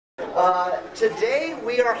Today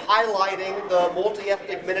we are highlighting the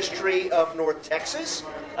multi-ethnic ministry of North Texas,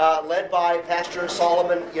 led by Pastor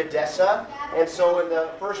Solomon Yadessa. And so in the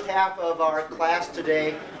first half of our class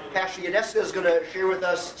today, Pastor Yadessa is going to share with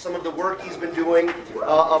us some of the work he's been doing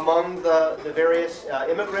among the various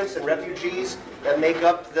immigrants and refugees that make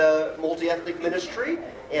up the multi-ethnic ministry,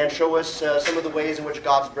 and show us some of the ways in which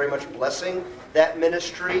God's very much blessing that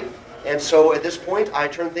ministry. And so at this point, I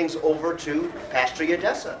turn things over to Pastor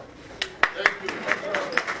Yadessa. Thank you.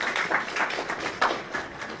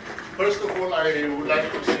 First of all, I would like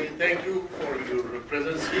to say thank you for your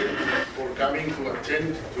presence here, for coming to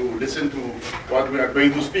attend, to listen to what we are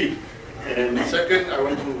going to speak. And second, I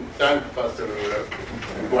want to thank Pastor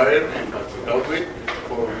McGuire and Pastor Dowdwick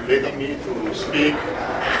for letting me to speak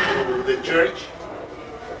to the church,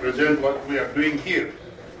 present what we are doing here.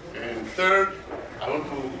 And third, I want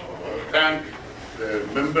to thank the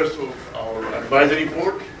members of our advisory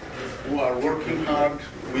board who are working hard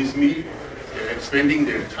with me, spending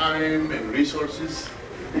their time and resources,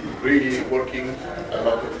 really working a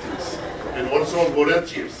lot of things. And also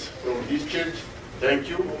volunteers from this church, thank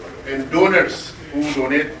you. And donors who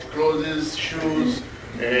donate clothes, shoes,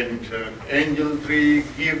 and angel tree,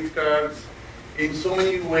 gift cards. In so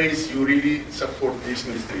many ways, you really support this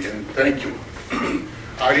ministry, and thank you.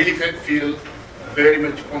 I really feel very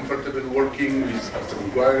much comfortable working with Pastor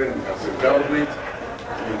McGuire and Pastor Dowdwick.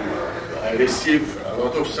 I receive a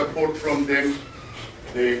lot of support from them.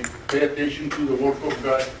 They pay attention to the work of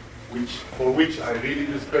God, for which I really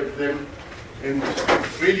respect them. And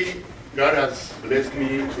really, God has blessed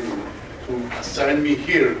me to assign me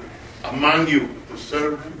here among you to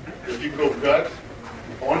serve the people of God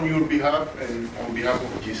on your behalf and on behalf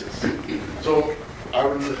of Jesus. So I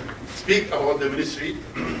will speak about the ministry.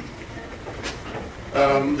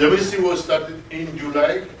 The ministry was started in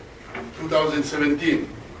July 2017.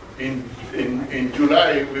 In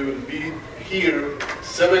July, we will be here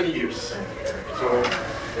 7 years. So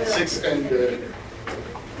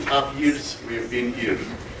 6.5 years we have been here.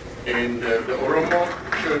 And the Oromo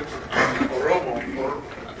Church, Oromo, or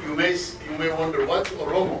you may wonder, what's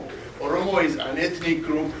Oromo? Oromo is an ethnic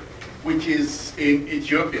group which is in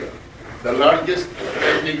Ethiopia, the largest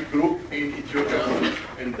ethnic group in Ethiopia,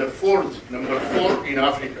 and the number four in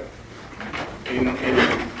Africa, in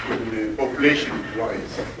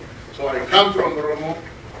population-wise. So I come from Oromo.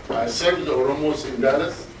 I serve the Oromos in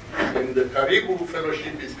Dallas, and the Karibu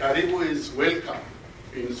Fellowship Karibu is welcome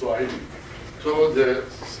in Swahili. So the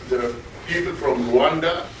people from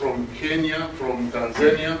Rwanda, from Kenya, from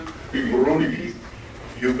Tanzania, Burundi,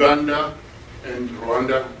 Uganda, and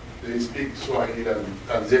Rwanda, they speak Swahili language.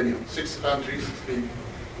 Tanzania, 6 countries speak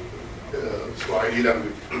Swahili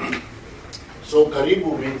language. So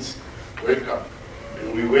Karibu means welcome.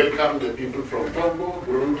 And we welcome the people from Congo,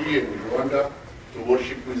 Burundi, and Rwanda to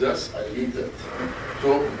worship with us. I lead that.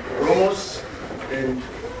 So Oromos and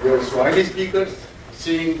the Swahili speakers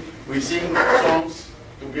we sing songs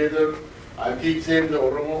together. I teach them the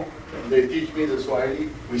Oromo, and they teach me the Swahili.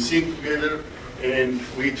 We sing together, and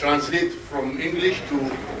we translate from English to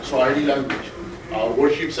Swahili language. Our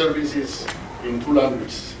worship service is in 2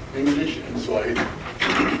 languages, English and Swahili.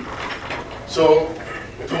 So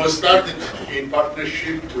it was started in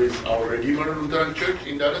partnership with our Redeemer Lutheran Church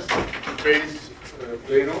in Dallas, based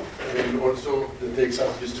Plano, and also the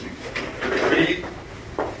Texas district. 3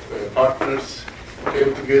 partners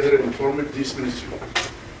came together and formed this ministry.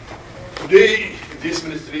 Today, this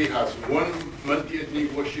ministry has 1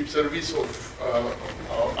 multi-ethnic worship service of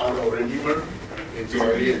our Redeemer in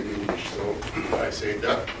Swahili and English. So I say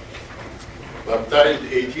that. Baptized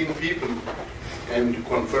 18 people and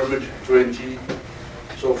confirmed 20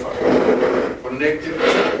 so far. Connected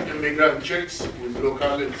immigrant churches with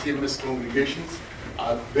local and CMS congregations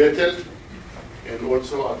at Bethel and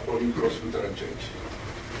also at Holy Cross Lutheran Church.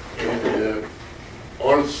 And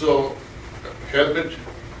also helped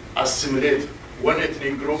assimilate 1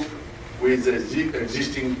 ethnic group with the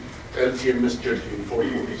existing LTMS church in Fort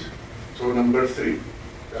Worth. So number 3.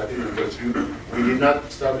 That is number 3. We did not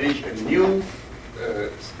establish a new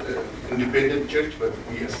independent church, but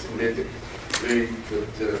we assimilated. The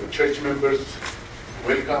church members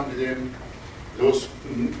welcomed them.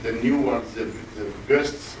 The new ones, the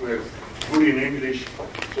guests were good in English,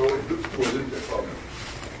 so it wasn't a problem.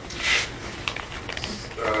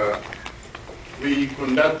 We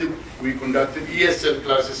conducted ESL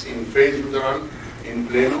classes in Faith Lutheran in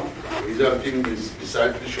Plano, resulting in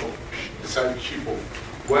discipleship of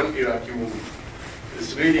 1 Iraqi woman.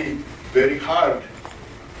 It's really very hard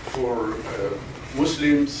for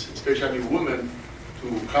Muslims, especially women, to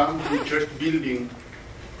come to church building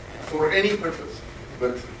for any purpose,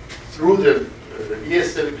 but through the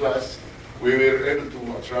ESL class, we were able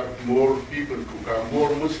to attract more people to come, more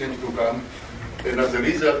Muslims to come, and as a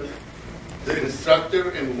result, the instructor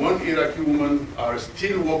and one Iraqi woman are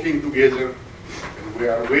still working together, and we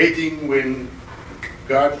are waiting when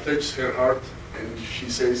God touches her heart and she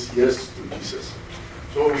says yes to Jesus.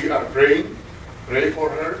 So we are praying, pray for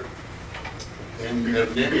her, and her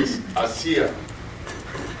name is Asia,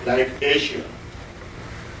 like Asia.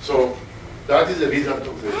 So that is the result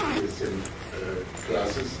of the ESL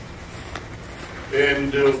classes.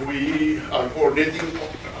 And we are coordinating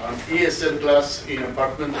an ESL class in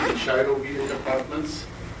apartment in Shiloh Village Apartments.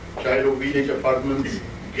 Shiloh Village Apartments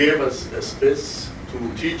gave us a space to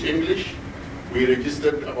teach English. We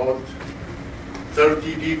registered about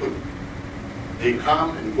 30 people. They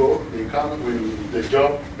come and go. They come when the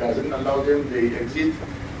job doesn't allow them. They exit.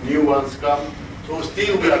 New ones come. So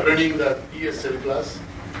still we are running that ESL class,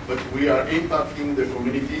 but we are impacting the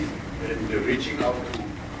community and reaching out to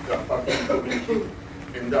the apartment community.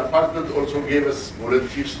 And the apartment also gave us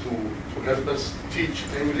volunteers to help us teach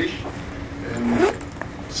English. And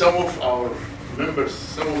some of our members,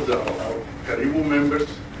 some of our Karibu members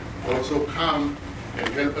also come and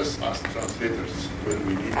help us as translators when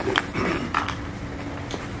we need them.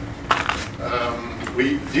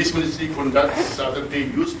 This ministry conducts Saturday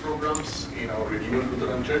youth programs in our Redeemer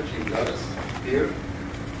Lutheran Church in Dallas here.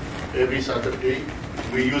 Every Saturday.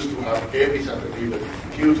 We used to have every Saturday, but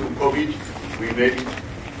due to COVID, we made it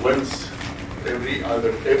once every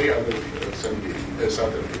other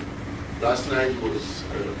Saturday. Last night was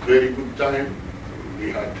a very good time.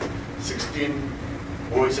 We had 16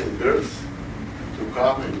 boys and girls to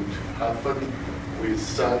come and have fun with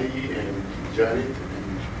Sally and Janet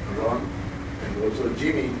and Ron, and also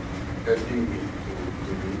Jimmy helping me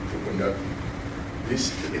to conduct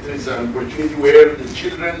this. It is an opportunity where the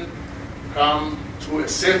children come to a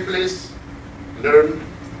safe place, learn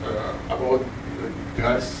about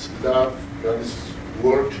God's love, God's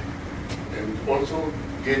word, and also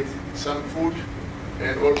get some food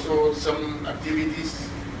and also some activities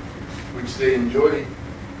which they enjoy,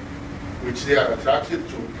 which they are attracted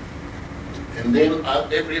to. And then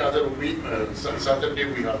every other week, Saturday,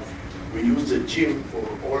 we use the gym for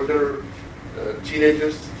older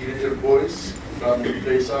teenager boys who come to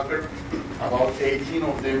play soccer. About 18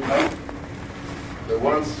 of them come. The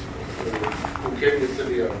ones who came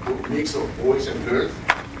yesterday are a mix of boys and girls,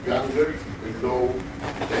 younger, below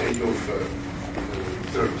the age of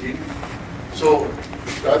 13. So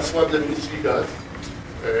that's what the ministry does.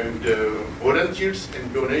 And volunteers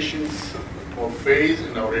and donations of faith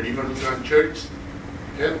in our Redeemer Lutheran Church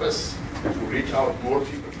help us to reach out more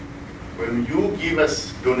people. When you give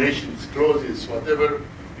us donations, clothes, whatever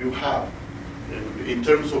you have, and in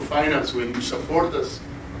terms of finance, when you support us,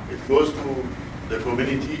 it goes to the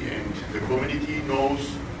community, and the community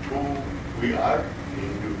knows who we are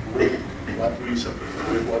and what we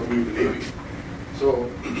support, what we believe in. So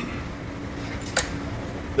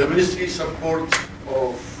the ministry support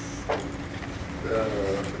of the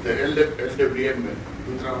LWM,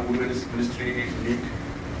 Lutheran Women's Ministry League,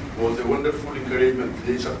 was a wonderful encouragement.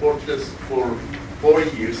 They supported us for 4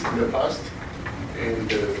 years in the past, and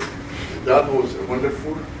that was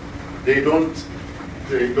wonderful. They don't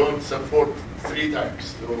support 3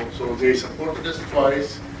 times. So they supported us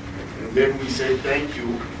twice, and then we say thank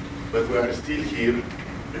you, but we are still here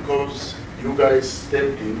because you guys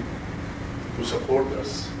stepped in to support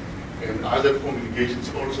us, and other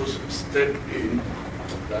congregations also stepped in,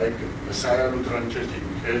 like Messiah Lutheran Church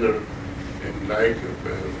in Keller, and like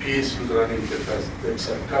Peace Lutheran in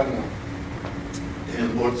Texarkana,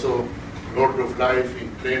 and also Lord of Life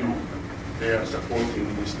in Plano. They are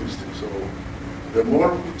supporting this ministry. So the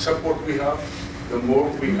more support we have, the more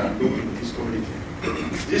we can do in this community.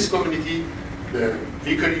 This community, the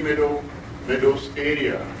Vickery Meadows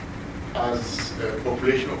area, has a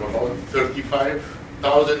population of about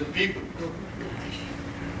 35,000 people,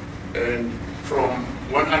 and from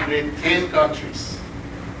 110 countries.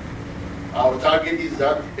 Our target is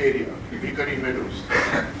that area, Vickery Meadows.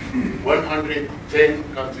 110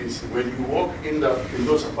 countries. When you walk in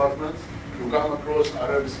those apartments, you come across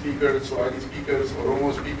Arab speakers, Swahili speakers,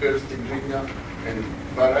 Oromo speakers, Tigrinya, and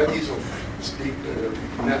varieties of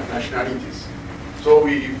nationalities. So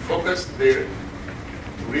we focus there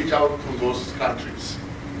to reach out to those countries.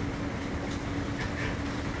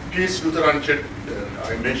 Peace Lutheran Church,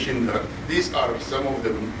 I mentioned that these are some of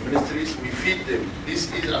the ministries. We feed them.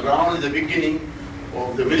 This is around the beginning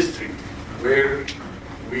of the ministry, where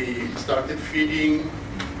we started feeding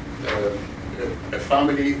a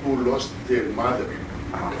family who lost their mother,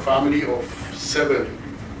 a family of 7.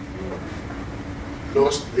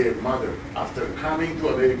 lost their mother after coming to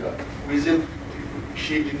America.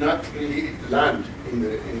 She did not really land in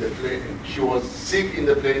the plane. She was sick in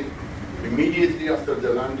the plane. Immediately after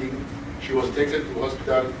the landing, she was taken to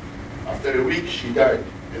hospital. After a week, she died.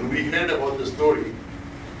 And we heard about the story.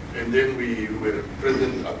 And then we were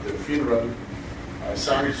present at the funeral. I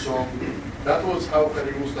sang a song. That was how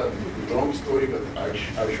Karibu started. Long story, but I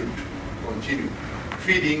should continue.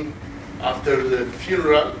 Feeding. After the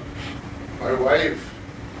funeral, my wife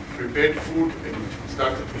prepared food and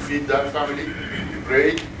started to feed that family. We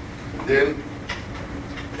prayed. Then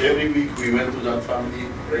every week we went to that family,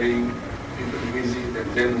 praying, people visit,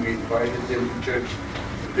 and then we invited them to church.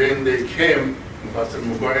 Then they came, and Pastor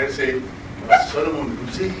McGuire said, Solomon,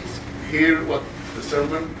 do they hear what the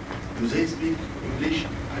sermon? Do they speak English?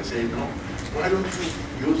 I said, no. Why don't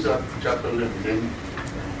you use that chapel and then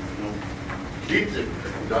lead them?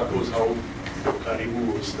 And that was how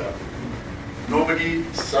Karibu was started. Nobody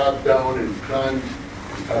sat down and planned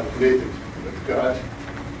and calculated, but God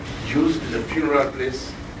used the funeral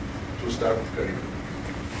place to start Karibu.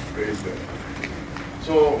 Praise God.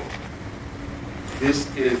 So this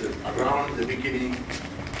is around the beginning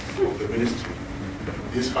of the ministry.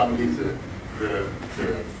 This family is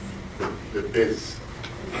the base.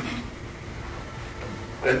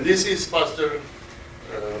 And this is Pastor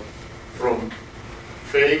from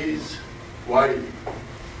Faye's wife.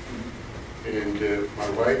 And my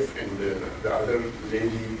wife and the other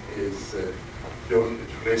lady is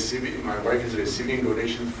receiving. My wife is receiving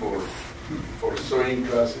donations for sewing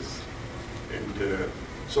classes, and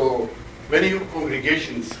so many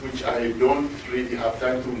congregations, which I don't really have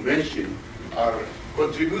time to mention, are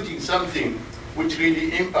contributing something which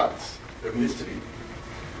really impacts the ministry.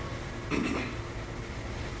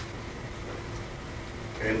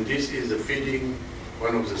 And this is the feeding,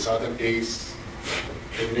 one of the Saturdays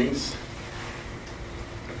evenings.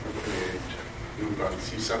 And you can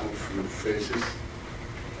see some of your faces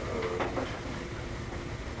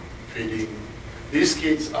feeding. These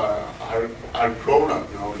kids are grown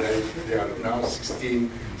up now. They are now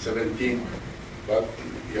 16, 17, but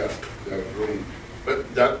yeah, they are grown.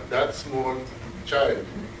 But that small child,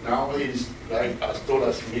 now he's like as tall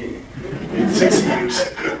as me in 6 years.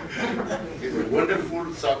 He's a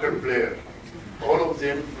wonderful soccer player. All of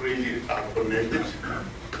them really are connected.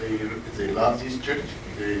 They love this church.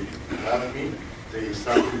 They love me. They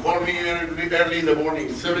start to call me early in the morning.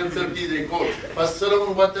 7:30 they call. Pastor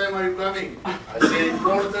Solomon, what time are you coming? I say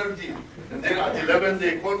 4:30. And then at 11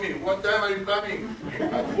 they call me. What time are you coming?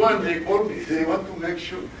 At 1 they call me. They want to make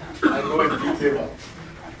sure I go and pick them up.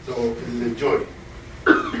 So it is a joy.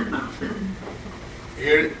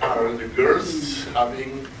 Here are the girls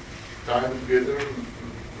having time together,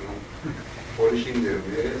 polishing their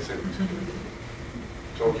wares and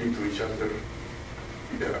talking to each other.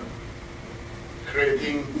 Yeah.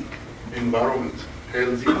 Creating environment,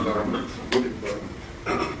 healthy environment, good environment.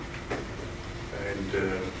 And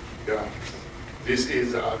yeah, this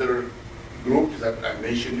is the other group that I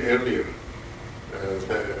mentioned earlier,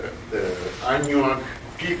 the Anuak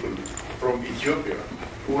people from Ethiopia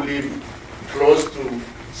who live close to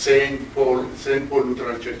St. Paul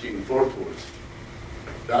Lutheran Church in Fort Worth.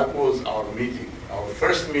 That was our meeting, our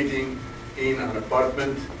first meeting in an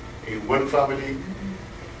apartment in one family,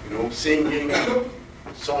 singing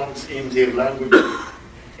songs in their language,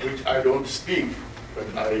 which I don't speak, but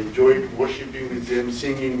I enjoyed worshiping with them,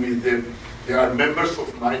 singing with them. They are members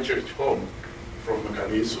of my church home from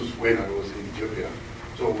Jesus when I was in Ethiopia.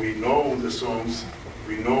 So we know the songs,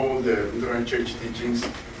 we know the Lutheran church teachings.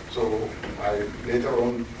 So later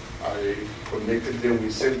on, I connected them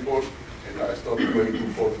with St. Paul, and I started going to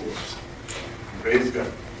Fort Worth. Praise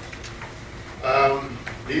God.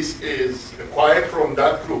 This is a choir from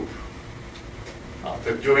that group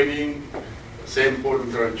after joining St. Paul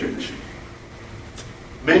Lutheran Church.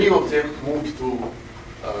 Many of them moved to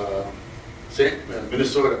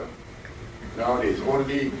Minnesota. Nowadays,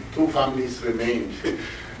 only 2 families remained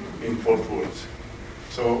in Fort Worth.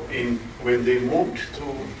 So when they moved to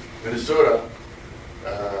Minnesota,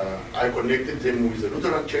 I connected them with the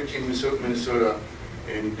Lutheran Church in Minnesota,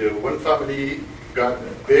 and one family got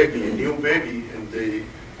a new baby, and they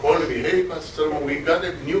called me, hey, Pastor Solomon, we got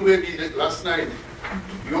a new baby last night.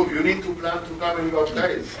 You need to plan to come and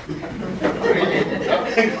baptize. Really?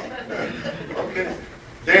 Okay.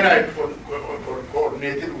 Then I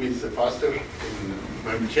coordinated with the pastor in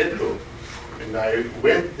Manchester, and I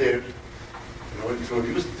went there,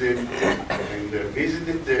 introduced them, and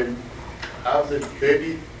visited them, have the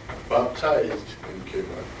baby baptized, and came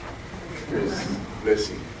back. Yes,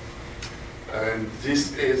 blessing. And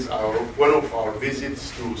this is one of our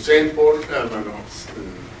visits to St.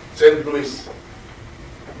 Louis,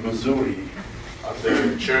 Missouri, at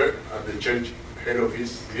the church head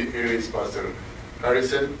office. Here is Pastor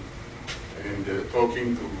Harrison, and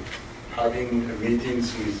having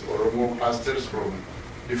meetings with Oromo pastors from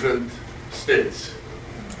different states.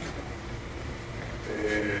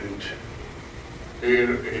 And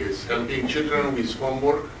here is helping children with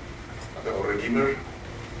homework at our Redeemer.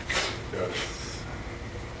 That's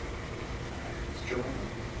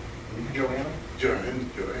Joanne,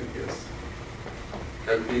 yes.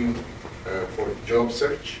 Helping for job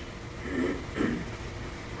search.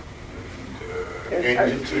 And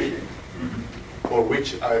Angel Tree, for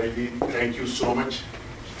which I really thank you so much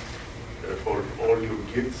for all your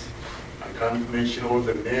gifts. I can't mention all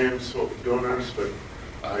the names of donors, but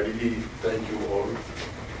I really thank you all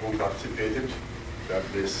who participated. God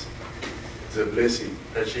bless. It's a blessing,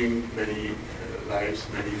 touching many lives,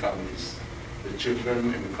 many families. The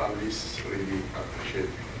children and the families really appreciate it.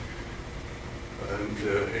 And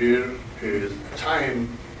here is time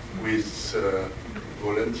with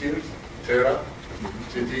volunteers, Tara,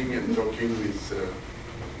 sitting and talking with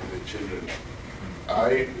the children.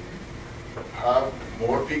 I have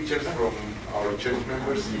more pictures from our church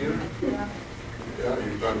members here. Yeah,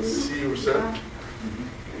 you can see yourself.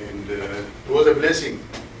 And it was a blessing.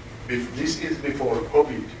 This is before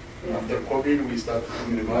COVID. After COVID, we started to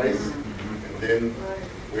minimize, and then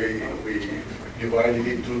we divided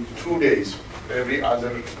it into 2 days, every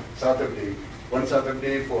other Saturday. One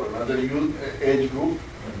Saturday for another youth age group,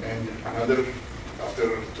 and another,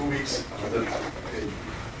 after 2 weeks, another age group.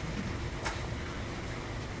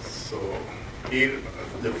 So here,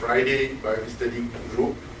 the Friday Bible study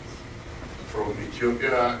group from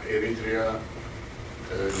Ethiopia, Eritrea,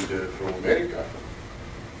 and from America.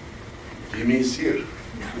 Jimmy is here.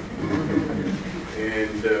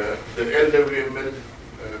 And the LWML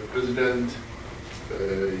president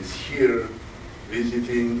is here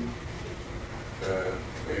visiting,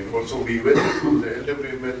 and also we went to the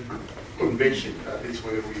LWML convention. That is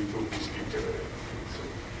where we took this picture.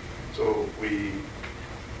 So we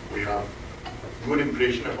have good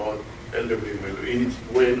impression about LWML.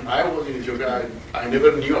 When I was in Ethiopia, I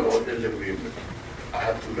never knew about LWML. I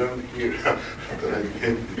had to learn here.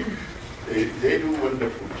 They do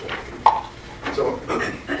wonderful job. So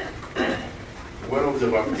one of the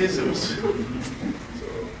baptisms. So,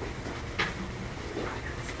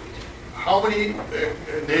 how many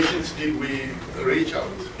nations did we reach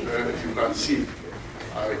out? You can see.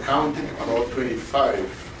 I counted about 25.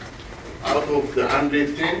 Out of the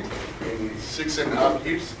 110 in 6.5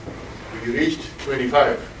 years, we reached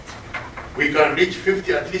 25. We can reach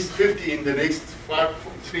 50, at least 50 in the next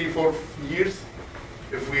 3-4 years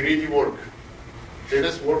if we really work. Let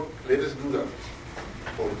us work, let us do that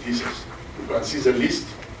for Jesus. You can see the list,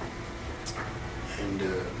 and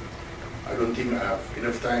I don't think I have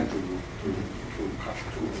enough time to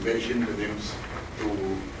mention the names,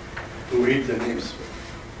 to read the names.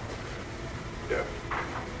 Yeah.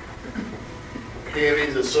 Here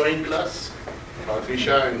is a sewing class.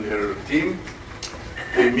 Patricia and her team,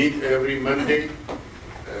 they meet every Monday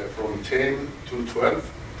from 10 to 12.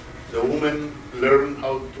 The women learn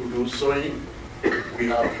how to do sewing. We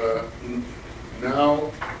have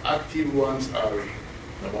now active ones are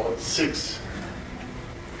about 6,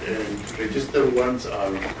 and registered ones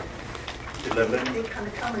are 11. They kind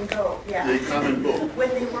of come and go, yeah. They come and go. When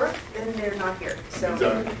they work, then they're not here. So.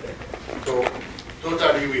 Exactly. So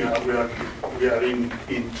totally we are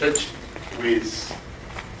in touch with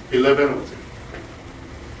 11 of them,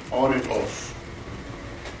 on and off.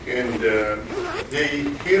 And they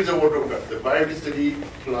hear the word of God, the Bible study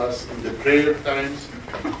plus the prayer times,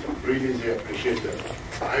 really they appreciate that.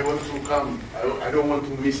 I want to come, I don't want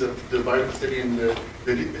to miss the Bible study, and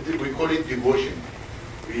we call it devotion.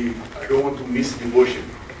 I don't want to miss devotion.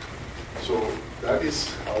 So that is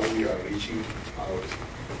how we are reaching out.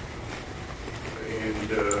 And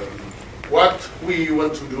what we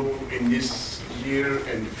want to do in this year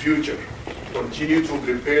and future, continue to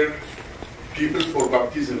prepare people for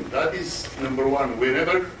baptism. That is number one.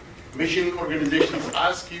 Whenever mission organizations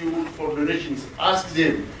ask you for donations, ask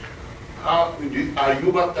them, are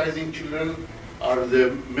you baptizing children? Are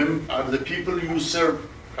the people you serve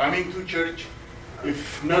coming to church?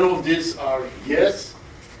 If none of these are yes,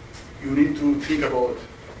 you need to think about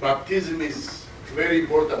baptism is very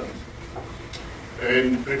important.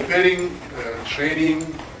 And preparing training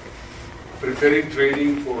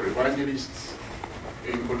for evangelists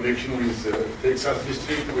in connection with Texas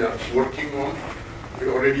district, we are working on. We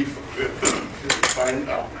already find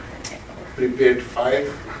out. prepared 5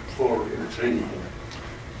 for training.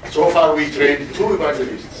 So far we trained 2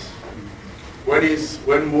 evangelists.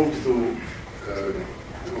 One moved to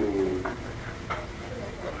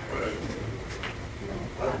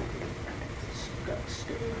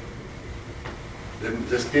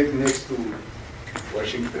the state next to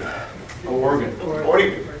Washington. Oregon.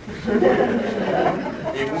 Oregon.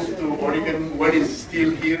 He moved to Oregon. One is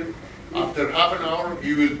still here. After half an hour,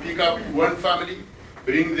 he will pick up one family,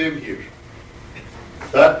 bring them here.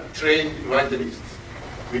 That trained evangelist.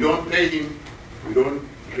 We don't pay him. We don't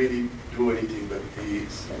really do anything, but he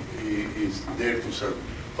is there to serve.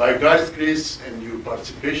 By God's grace and your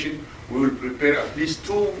participation, we will prepare at least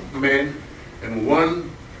 2 men and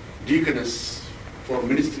 1 deaconess for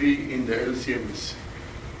ministry in the LCMS.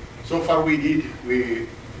 So far we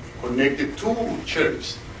connected 2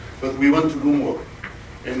 churches, but we want to do more.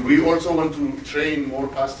 And we also want to train more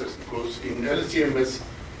pastors, because in LCMS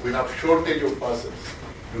we have shortage of pastors.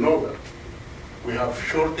 You know that. We have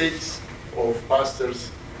shortage of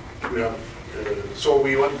pastors. So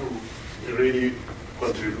we want to really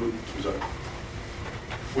contribute to that.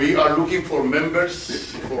 We are looking for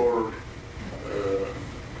members for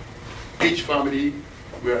each family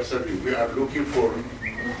we are serving. We are looking for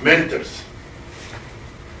mentors.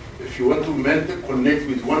 If you want to connect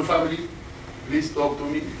with one family, please talk to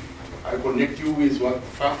me. I connect you with that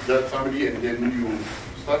family, and then you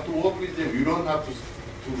start to work with them. You don't have to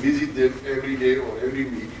visit them every day or every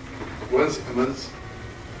week, once a month.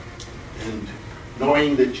 And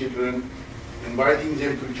knowing the children, inviting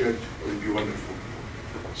them to church will be wonderful.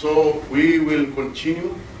 So we will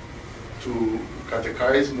continue to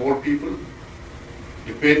catechize more people.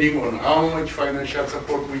 Depending on how much financial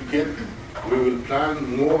support we get, we will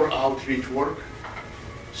plan more outreach work.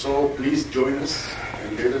 So please join us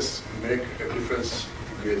and let us make a difference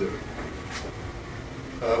together.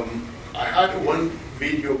 I had one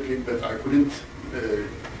video clip that I couldn't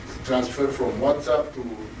transfer from WhatsApp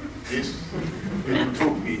to this. It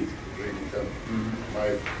took me really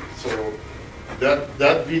time. So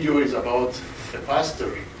that video is about a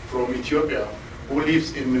pastor from Ethiopia who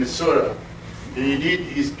lives in Minnesota. He did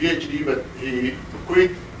his PhD, but he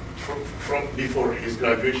quit from before his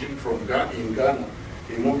graduation in Ghana.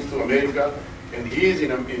 He moved to America, and he is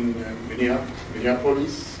in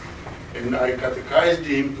Minneapolis. And I catechized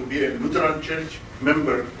him to be a Lutheran church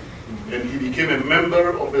member, and he became a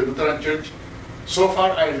member of the Lutheran church. So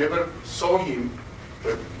far, I never saw him,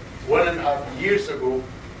 but 1.5 years ago,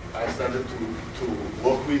 I started to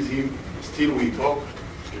work with him. Still, we talk,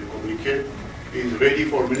 we communicate. He's ready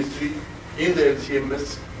for ministry in the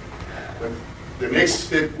LCMS, but the next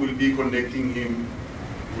step will be connecting him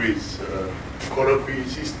with a colloquy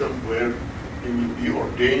system where he will be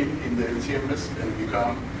ordained in the LCMS and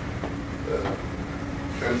become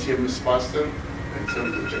LCMS pastor and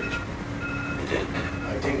serve the church.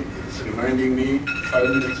 I think it's reminding me 5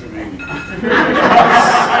 minutes remaining.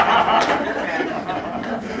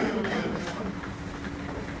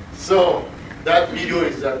 So that video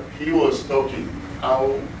is that he was talking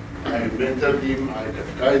how I mentored him, I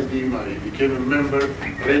catechized him, I became a member,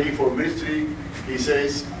 ready for ministry. He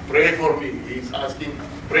says, pray for me. He's asking,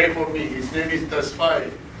 pray for me. His name is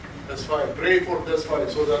Tasfai. Tasfai, pray for Tasfai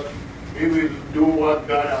so that we will do what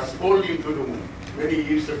God has told him to do many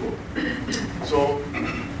years ago. So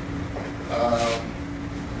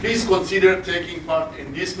please consider taking part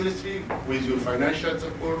in this ministry with your financial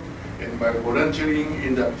support and by volunteering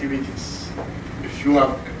in the activities. If you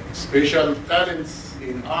have special talents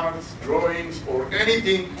in arts, drawings, or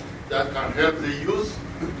anything that can help the youth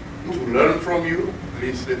to learn from you,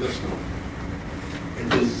 please let us know.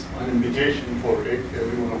 It is an invitation for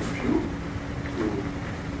every one of you to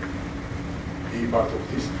be part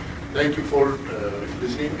of this. Thank you for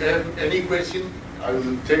listening. Any question? I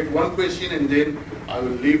will take one question and then I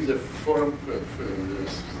will leave the forum, the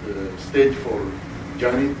stage for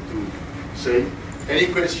Johnny to say. Any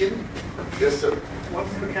question? Yes, sir.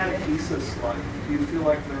 What's the catechesis like? Do you feel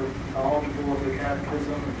like they're knowledgeable of the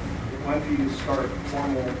catechism? When do you start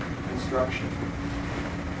formal instruction?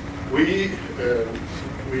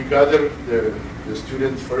 We gather the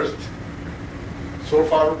students first. So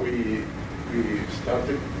far, we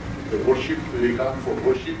started the worship. They come for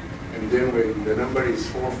worship, and then when the number is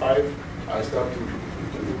 4 or 5, I start to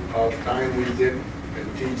have time with them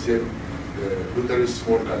and teach them the Lutheran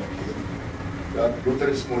Small Catechism. That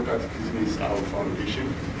Lutheran Small Catechism is our foundation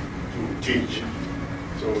to teach.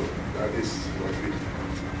 So that is what we do.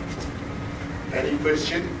 Any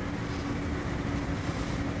question?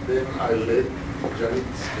 Then I'll let Janet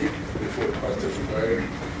speak before Pastor McGuire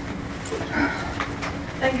continues.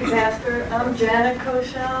 Thank you, Pastor. I'm Janet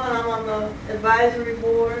Koshel, and I'm on the advisory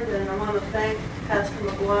board, and I want to thank Pastor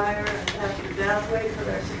McGuire and Pastor Dathwaite for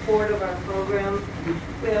their support of our program.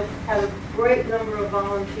 We have had a great number of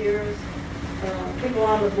volunteers. People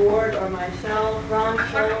on the board are myself, Ron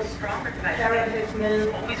Schultz, Tara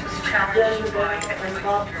Hickman, Jezebel, and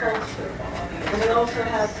Bob Colster. And we also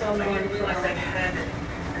have someone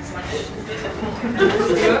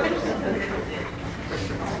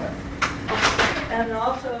and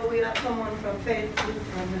also we have someone from Faith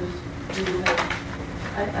Lutheran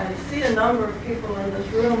I see a number of people in this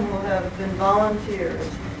room who have been volunteers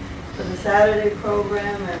for the Saturday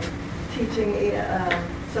program and teaching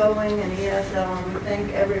sewing and ESL, and we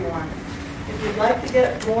thank everyone. If you'd like to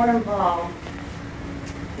get more involved,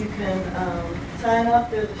 you can sign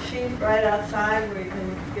up. There's a sheet right outside where you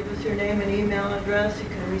can give us your name and email address. You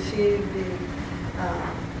can receive the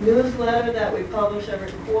newsletter that we publish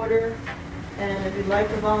every quarter. And if you'd like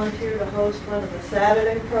to volunteer to host one of the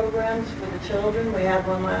Saturday programs for the children, we had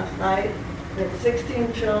one last night. We had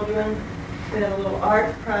 16 children. We had a little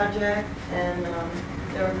art project, and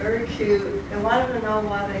they were very cute. They wanted to know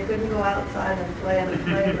why they couldn't go outside and play in the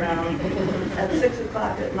playground at 6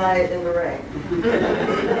 o'clock at night in the rain.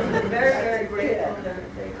 Very, very grateful.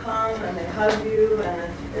 They come and they hug you,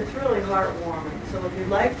 and it's really heartwarming. So if you'd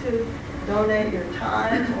like to donate your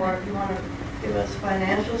time, or if you want to give us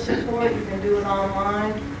financial support, you can do it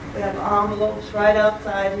online. We have envelopes right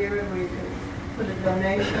outside here where you can put a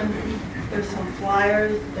donation. There's some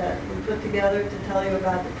flyers that we put together to tell you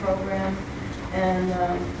about the program. And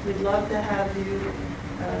we'd love to have you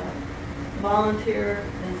volunteer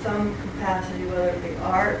in some capacity, whether it be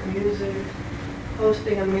art, music,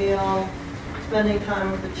 hosting a meal, spending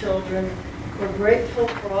time with the children. We're grateful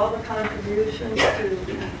for all the contributions to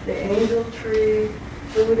the Angel Tree,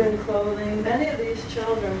 food and clothing. Many of these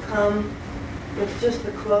children come with just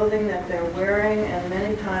the clothing that they're wearing, and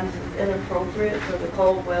many times it's inappropriate for the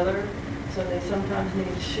cold weather. So they sometimes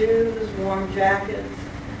need shoes, warm jackets.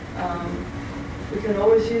 We can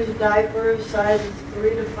always use diapers, sizes 3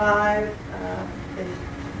 to 5. They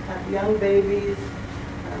have young babies.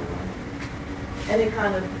 Any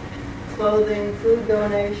kind of clothing, food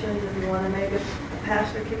donations, if you want to make it. The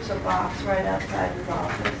pastor keeps a box right outside his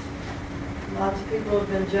office. Lots of people have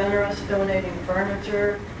been generous donating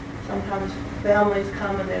furniture. Sometimes families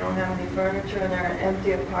come and they don't have any furniture and they're in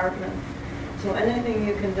empty apartments. So anything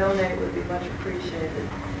you can donate would be much appreciated.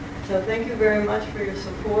 So thank you very much for your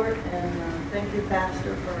support, and thank you,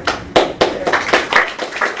 Pastor, for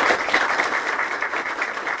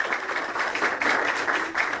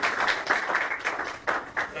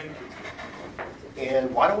Thank you.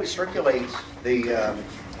 And why don't we circulate the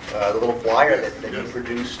little flyer that you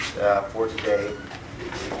produced for today?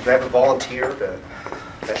 Do I have a volunteer to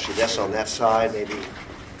Pastor Yadessa on that side, maybe?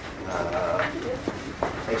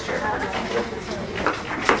 Thanks, Chair.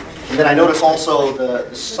 And then I notice also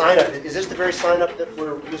the sign-up. Is this the very sign-up that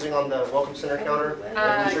we're using on the Welcome Center counter?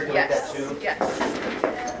 Can we circulate that too? Yes.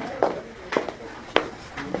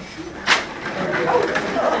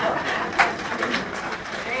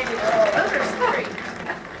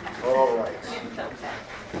 All right.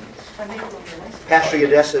 Pastor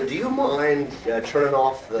Yadessa, do you mind turning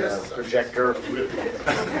off the projector?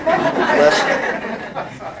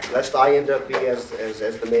 Lest I end up being as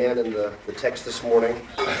the man in the text this morning.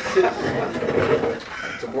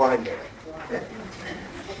 It's a blind man.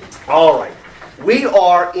 All right. We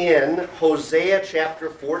are in Hosea chapter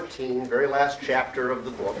 14, very last chapter of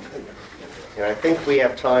the book. And I think we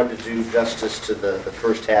have time to do justice to the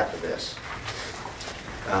first half of this.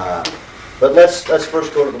 But let's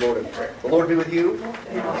first go to the Lord in prayer. The Lord be with you.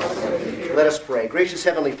 Let us pray. Gracious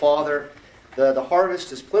Heavenly Father, the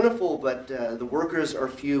harvest is plentiful, but the workers are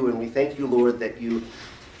few, and we thank you, Lord, that you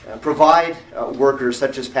provide workers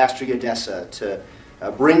such as Pastor Yadessa to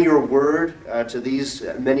bring your word to these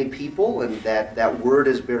many people, and that word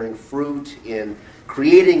is bearing fruit in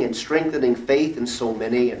creating and strengthening faith in so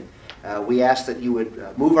many. And we ask that you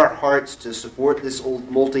would move our hearts to support this old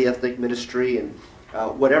multi-ethnic ministry in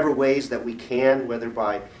whatever ways that we can, whether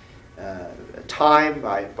by time,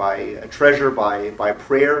 by treasure, by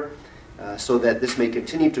prayer, so that this may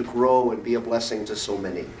continue to grow and be a blessing to so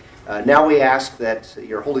many. Now we ask that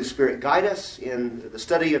your Holy Spirit guide us in the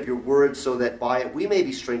study of your word, so that by it we may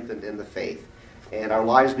be strengthened in the faith and our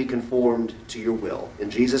lives be conformed to your will. In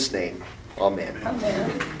Jesus' name, amen.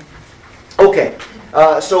 Amen. Okay,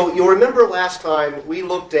 so you'll remember last time we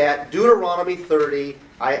looked at Deuteronomy 30.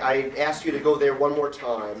 I asked you to go there one more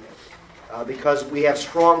time because we have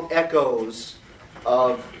strong echoes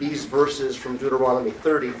of these verses from Deuteronomy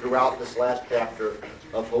 30 throughout this last chapter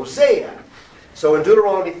of Hosea. So in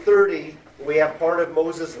Deuteronomy 30, we have part of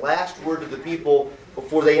Moses' last word to the people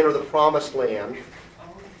before they enter the promised land.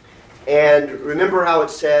 And remember how it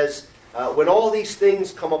says, when all these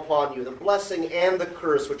things come upon you, the blessing and the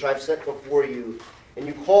curse which I've set before you, and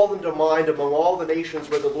you call them to mind among all the nations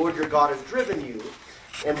where the Lord your God has driven you,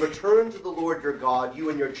 and return to the Lord your God, you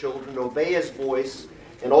and your children, obey his voice,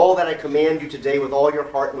 and all that I command you today with all your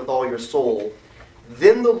heart and with all your soul,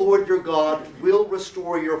 then the Lord your God will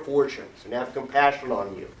restore your fortunes and have compassion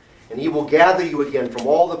on you, and he will gather you again from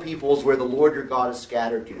all the peoples where the Lord your God has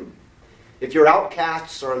scattered you. If your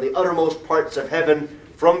outcasts are in the uttermost parts of heaven,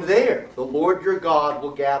 from there the Lord your God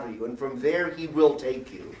will gather you, and from there he will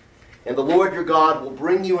take you. And the Lord your God will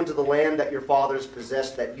bring you into the land that your fathers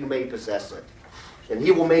possessed, that you may possess it. And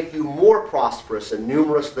he will make you more prosperous and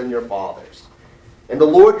numerous than your fathers. And the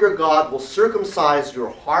Lord your God will circumcise your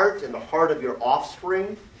heart and the heart of your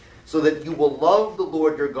offspring, so that you will love the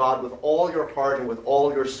Lord your God with all your heart and with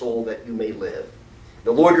all your soul, that you may live.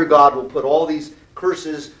 The Lord your God will put all these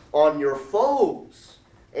curses on your foes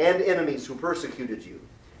and enemies who persecuted you.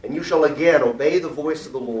 And you shall again obey the voice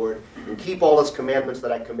of the Lord and keep all his commandments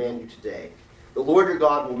that I command you today. The Lord your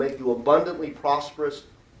God will make you abundantly prosperous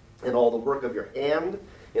in all the work of your hand,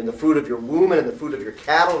 in the fruit of your womb, and in the fruit of your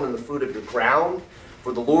cattle, and in the fruit of your ground.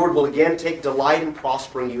 For the Lord will again take delight in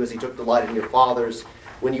prospering you as he took delight in your fathers,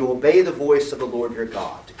 when you obey the voice of the Lord your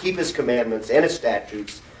God, to keep his commandments and his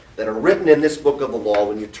statutes that are written in this book of the law,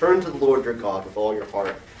 when you turn to the Lord your God with all your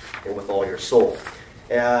heart and with all your soul.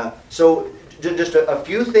 So just a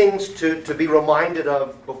few things to be reminded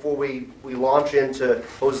of before we launch into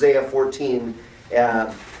Hosea 14.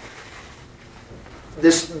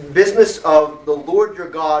 This business of the Lord your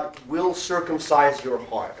God will circumcise your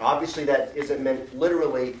heart. Obviously that isn't meant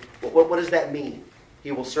literally. What does that mean?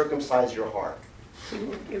 He will circumcise your heart. He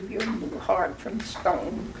will give you a new heart from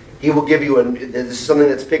stone. He will give you, this is something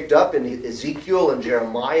that's picked up in Ezekiel and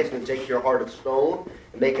Jeremiah. He's going to take your heart of stone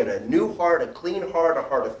and make it a new heart, a clean heart, a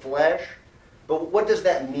heart of flesh. But what does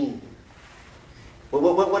that mean?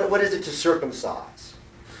 What is it to circumcise?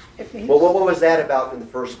 It means What was that about in the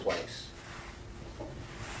first place?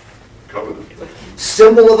 Covenant.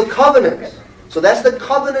 Symbol of the covenant. So that's the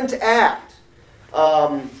covenant act.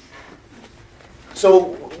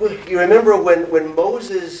 So you remember when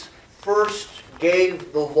Moses first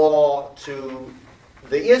gave the law to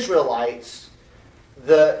the Israelites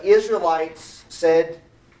said,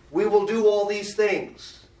 we will do all these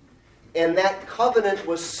things. And that covenant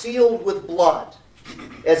was sealed with blood,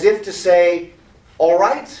 as if to say, all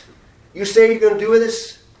right, you say you're going to do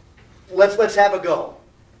this, let's have a go.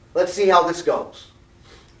 Let's see how this goes.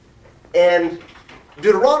 And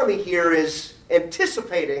Deuteronomy here is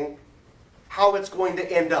anticipating how it's going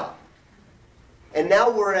to end up. And now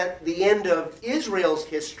we're at the end of Israel's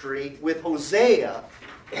history with Hosea.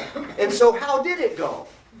 And so how did it go?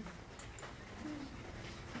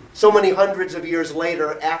 So many hundreds of years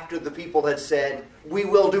later, after the people had said, we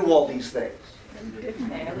will do all these things.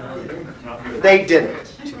 They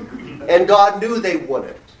didn't. And God knew they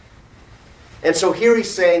wouldn't. And so here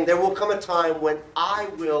he's saying, there will come a time when I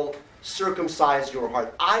will circumcise your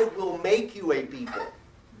heart. I will make you a people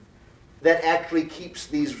that actually keeps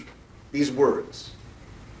these words.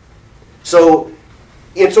 So,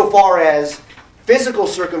 insofar as physical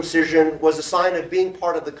circumcision was a sign of being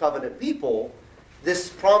part of the covenant people, this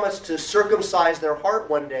promise to circumcise their heart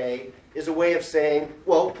one day is a way of saying,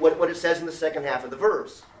 well, what it says in the second half of the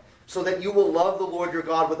verse. So that you will love the Lord your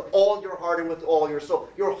God with all your heart and with all your soul.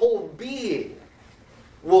 Your whole being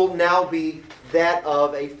will now be that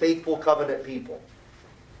of a faithful covenant people.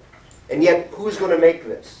 And yet, who's going to make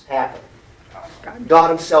this happen? God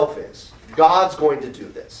himself is. God's going to do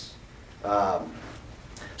this.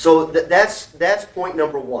 So that's point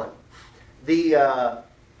number one. The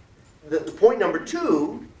point number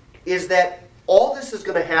two is that all this is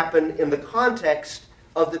going to happen in the context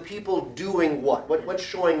of the people doing what? What's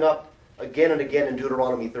showing up again and again in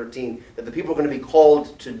Deuteronomy 13? That the people are going to be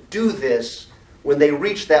called to do this when they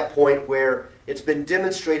reach that point where it's been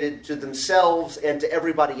demonstrated to themselves and to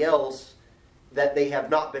everybody else that they have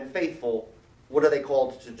not been faithful. What are they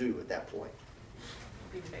called to do at that point?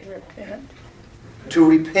 Repent. To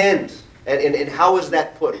repent. And how is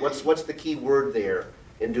that put? What's the key word there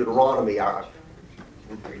in Deuteronomy?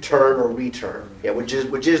 Turn or return. Yeah, which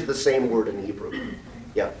is the same word in Hebrew.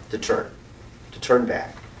 Yeah, to turn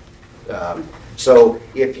back. So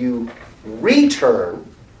if you return,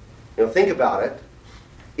 think about it.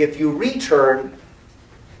 If you return,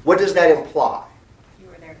 what does that imply?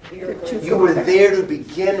 You were there to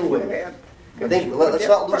begin with. I think let's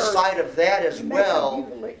not lose sight of that as well.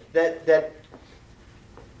 That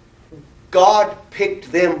God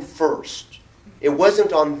picked them first. It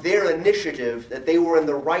wasn't on their initiative that they were in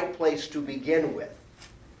the right place to begin with.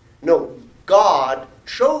 No, God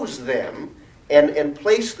chose them and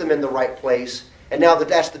placed them in the right place. And now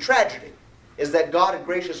that's the tragedy, is that God had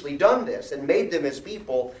graciously done this and made them his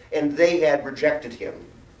people, and they had rejected him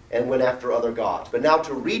and went after other gods. But now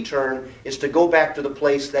to return is to go back to the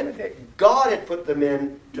place that God had put them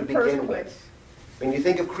in to begin with. When you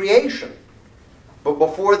think of creation, but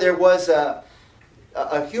before there was a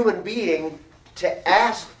human being to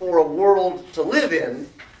ask for a world to live in,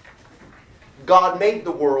 God made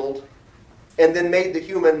the world and then made the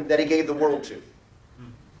human that he gave the world to.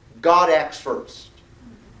 God acts first.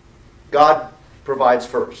 God provides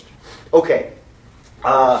first. Okay.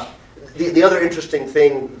 The other interesting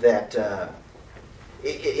thing that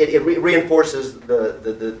it reinforces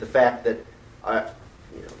the fact that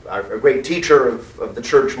our great teacher of the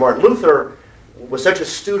church, Martin Luther, was such a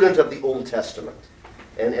student of the Old Testament,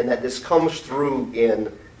 and that this comes through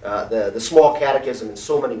in the small catechism in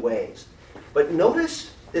so many ways. But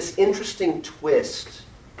notice this interesting twist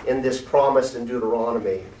in this promise in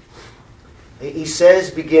Deuteronomy. He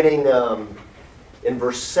says, beginning in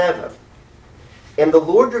verse 7, "And the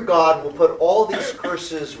Lord your God will put all these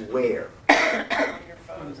curses where?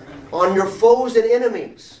 On your foes and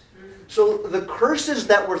enemies." So the curses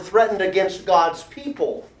that were threatened against God's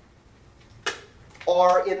people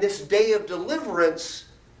are, in this day of deliverance,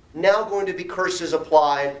 now going to be curses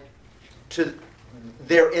applied to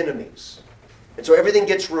their enemies. And so everything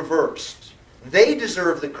gets reversed. They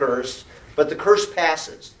deserve the curse, but the curse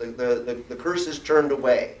passes. The curse is turned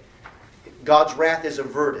away. God's wrath is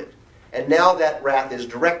averted. And now that wrath is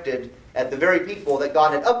directed at the very people that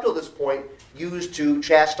God had up till this point used to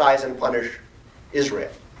chastise and punish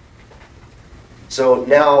Israel. So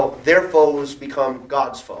now their foes become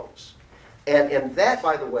God's foes. And that,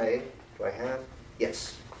 by the way, do I have?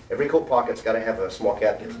 Yes. Every coat pocket's got to have a small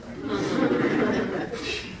catechism.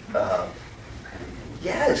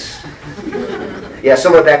 Yes. Yeah,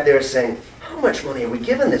 someone back there is saying, how much money are we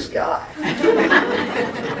giving this guy?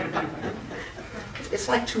 It's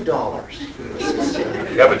like $2.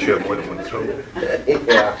 Yeah, but you have more than one coat.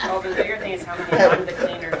 Yeah. Oh, the bigger thing is how many are the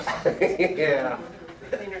cleaners. Yeah.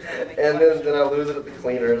 The cleaners have a big And then I lose it at the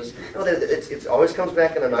cleaners. No, it always comes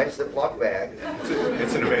back in a nice Ziploc bag.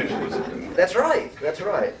 It's an evangelism. That's right. That's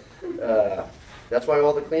right. That's why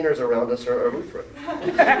all the cleaners around us are Lutheran.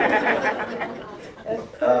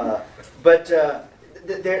 But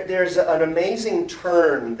there's an amazing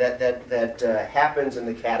turn that happens in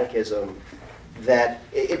the Catechism that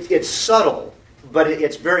it's subtle, but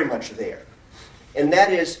it's very much there. And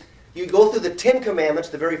that is, you go through the Ten Commandments,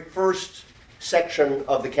 the very first section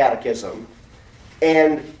of the Catechism,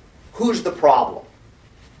 and who's the problem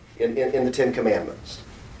in the Ten Commandments?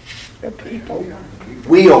 The people.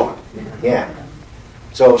 We are. Yeah.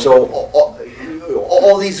 So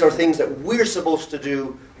all these are things that we're supposed to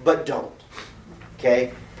do, but don't.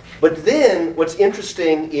 Okay? But then what's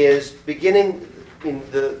interesting is, beginning in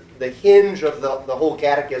the hinge of the whole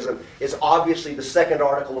catechism is obviously the second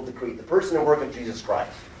article of the Creed, the person and work of Jesus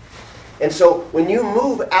Christ. And so when you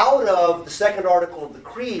move out of the second article of the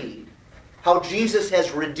Creed, how Jesus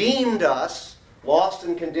has redeemed us, lost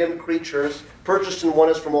and condemned creatures, purchased and won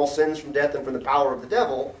us from all sins, from death, and from the power of the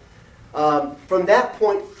devil, from that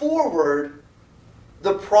point forward,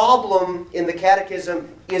 the problem in the catechism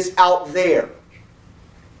is out there.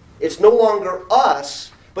 It's no longer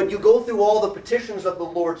us, but you go through all the petitions of the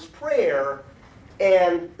Lord's Prayer,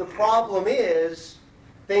 and the problem is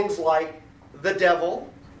things like the devil,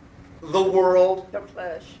 the world, The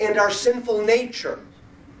flesh. and our sinful nature.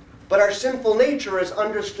 But our sinful nature is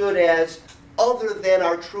understood as other than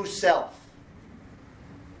our true self.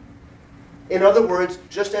 In other words,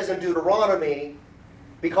 just as in Deuteronomy,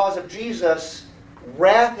 because of Jesus,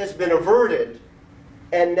 wrath has been averted,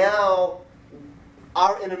 and now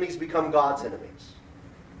our enemies become God's enemies.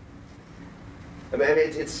 I mean,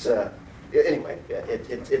 it's a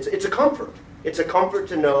comfort. It's a comfort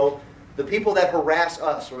to know the people that harass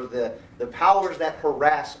us, or the powers that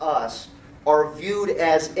harass us, are viewed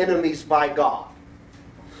as enemies by God.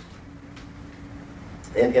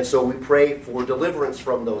 And so we pray for deliverance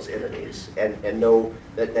from those enemies, and know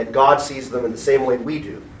that God sees them in the same way we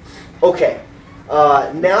do. Okay,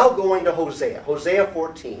 now going to Hosea. Hosea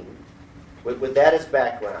 14, with that as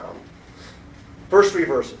background. First three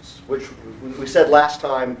verses, which we said last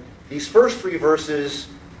time, these first three verses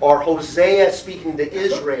are Hosea speaking to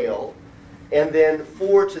Israel, and then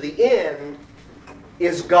 4 to the end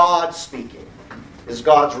is God speaking, is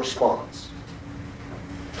God's response.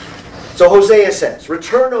 So Hosea says,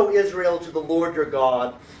 "Return, O Israel, to the Lord your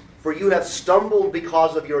God, for you have stumbled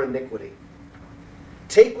because of your iniquity.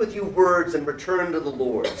 Take with you words and return to the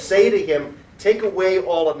Lord. Say to him, take away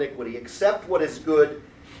all iniquity, accept what is good,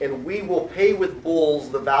 and we will pay with bulls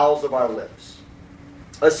the vows of our lips.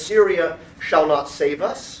 Assyria shall not save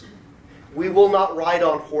us. We will not ride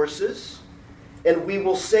on horses, and we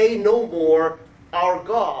will say no more, our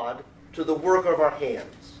God, to the work of our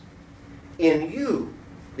hands. In you,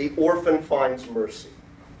 the orphan finds mercy.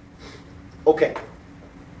 Okay,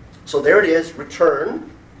 so there it is, return,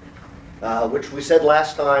 which we said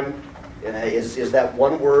last time is that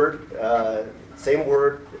one word, same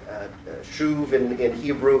word, shuv in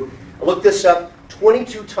Hebrew. I looked this up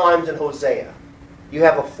 22 times in Hosea. You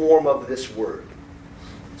have a form of this word.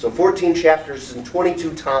 So 14 chapters and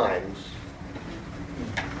 22 times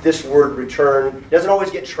this word return doesn't always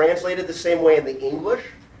get translated the same way in the English.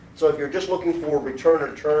 So if you're just looking for return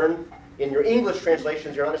or turn, in your English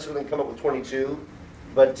translations, you're not necessarily going to come up with 22.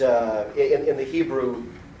 But in the Hebrew,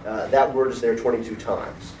 that word is there 22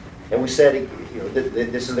 times. And we said,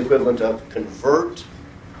 this is the equivalent of convert.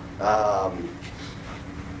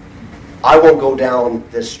 I won't go down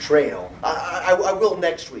this trail. I will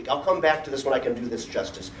next week. I'll come back to this when I can do this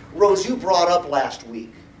justice. Rose, you brought up last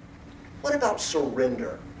week. What about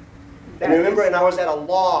surrender? And remember, and I was at a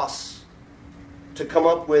loss to come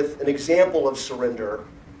up with an example of surrender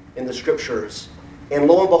in the scriptures. And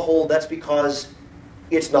lo and behold, that's because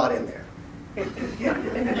it's not in there.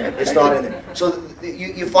 It's not in there. So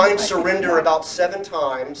you find surrender about 7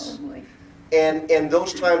 times. And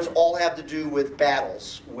those times all have to do with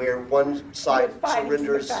battles, where one side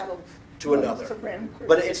surrenders to another.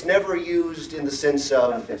 But it's never used in the sense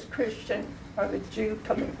of this Christian or the Jew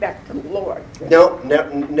coming back to the Lord. No,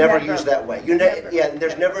 never used that way.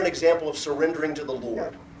 There's never an example of surrendering to the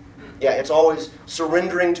Lord. Yeah, it's always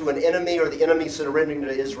surrendering to an enemy or the enemy surrendering to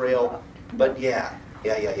Israel. But yeah.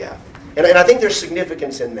 And I think there's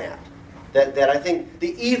significance in that. That I think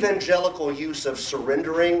the evangelical use of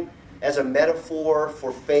surrendering as a metaphor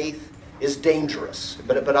for faith is dangerous.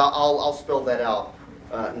 But I'll spell that out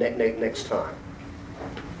next time.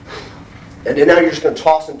 And then now you're just going to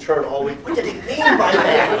toss and turn all week. What did he mean by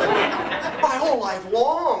that? My whole life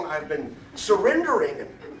long I've been surrendering.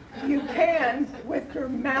 You can with your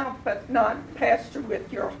mouth, but not, Pastor,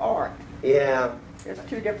 with your heart. Yeah. There's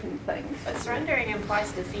 2 different things. But surrendering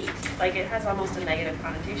implies defeat. Like, it has almost a negative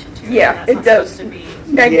connotation to it. Yeah, and it does. To be...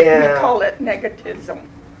 We call it negativism.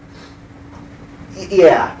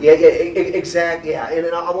 Yeah, exactly. Yeah, and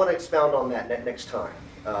I want to expound on that next time.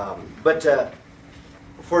 But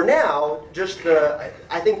for now, just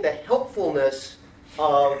I think the helpfulness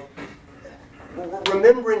of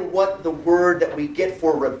remembering what the word that we get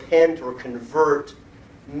for repent or convert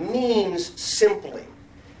means simply.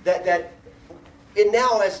 That it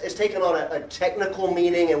now has taken on a technical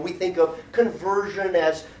meaning, and we think of conversion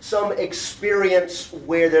as some experience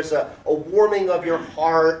where there's a warming of your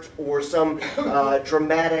heart or some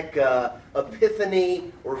dramatic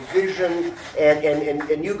epiphany or vision,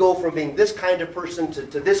 and you go from being this kind of person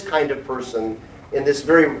to this kind of person in this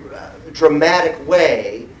very dramatic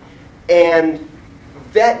way. And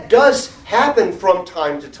that does happen from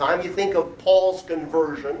time to time. You think of Paul's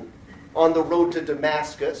conversion on the road to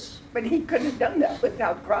Damascus. But he couldn't have done that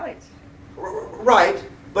without Christ. Right.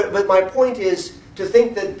 But my point is to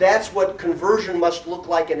think that that's what conversion must look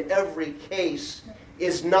like in every case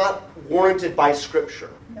is not warranted by Scripture.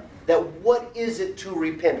 No. That what is it to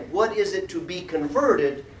repent? What is it to be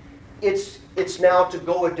converted? It's now to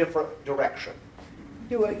go a different direction.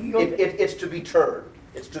 It's to be turned.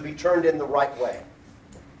 It's to be turned in the right way.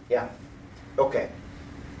 Yeah. Okay.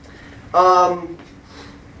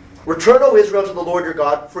 Return, O Israel, to the Lord your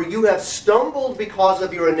God, for you have stumbled because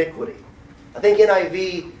of your iniquity. I think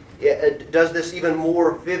NIV does this even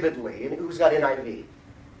more vividly. And who's got NIV?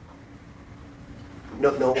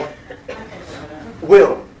 No one?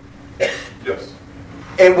 Will. Yes.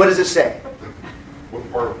 And what does it say?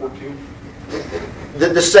 What part of 14?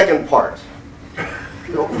 The second part.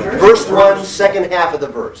 Verse 1, second half of the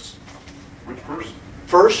verse. Which verse?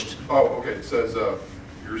 First. Oh, okay. It says,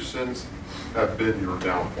 your sins have been your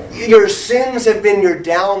downfall. Your sins have been your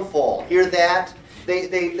downfall. Hear that?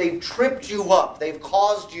 They've tripped you up. They've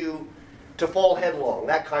caused you to fall headlong.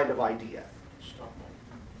 That kind of idea.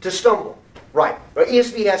 To stumble. Right.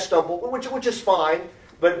 ESV has stumble, which is fine.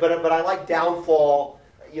 But I like downfall.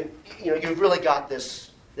 You've really got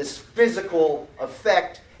this physical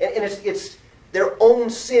effect, and it's their own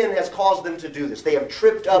sin has caused them to do this. They have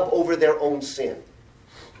tripped up over their own sin.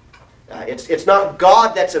 It's not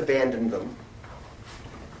God that's abandoned them.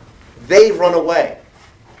 They've run away.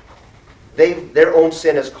 Their own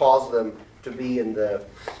sin has caused them to be in the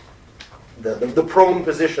the prone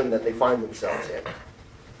position that they find themselves in.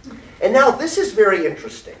 And now this is very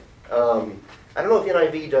interesting. I don't know if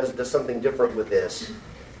NIV does something different with this,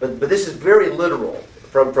 but this is very literal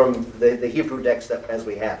from the Hebrew text as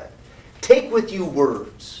we have it. Take with you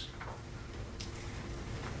words.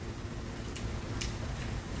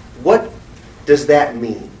 What does that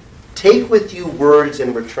mean? Take with you words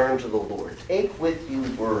and return to the Lord. Take with you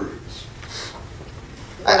words.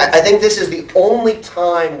 I think this is the only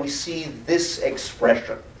time we see this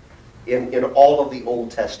expression in all of the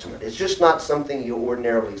Old Testament. It's just not something you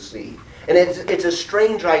ordinarily see. And it's a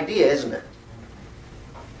strange idea, isn't it?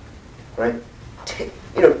 Right? Take,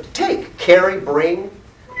 carry, bring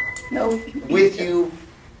with you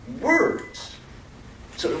words.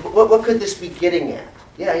 So what could this be getting at?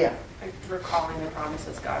 Yeah. Like recalling the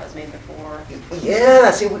promises God has made before. Yeah,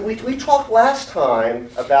 see, we talked last time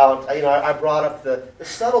about, I brought up the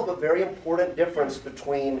subtle but very important difference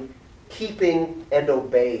between keeping and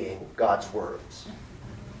obeying God's words.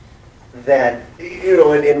 That,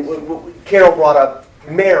 and Carol brought up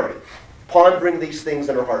Mary, pondering these things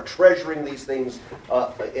in her heart, treasuring these things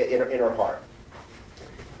in her heart.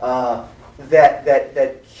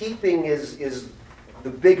 That keeping is the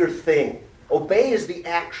bigger thing. Obey is the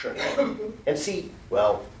action. And see,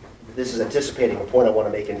 well, this is anticipating a point I want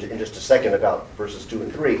to make in just a second about verses 2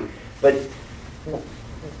 and 3. But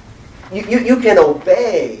you can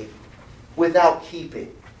obey without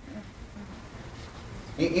keeping.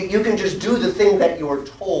 You can just do the thing that you're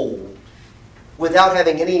told without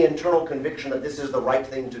having any internal conviction that this is the right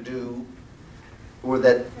thing to do, or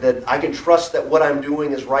that I can trust that what I'm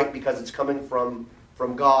doing is right because it's coming from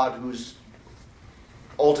God, who's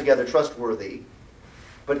altogether trustworthy.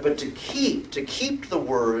 But to keep the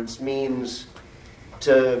words means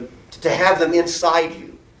to have them inside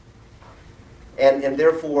you. And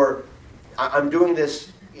therefore, I'm doing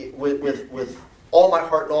this with all my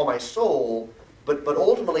heart and all my soul, but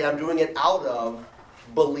ultimately I'm doing it out of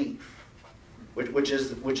belief, which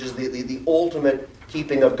is the ultimate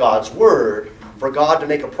keeping of God's word, for God to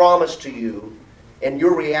make a promise to you, and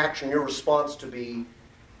your reaction, your response to be,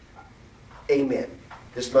 amen.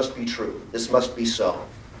 This must be true. This must be so.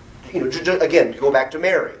 Again, to go back to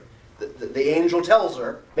Mary. The angel tells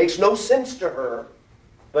her, makes no sense to her,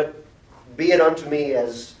 but be it unto me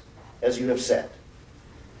as you have said,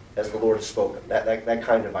 as the Lord has spoken. That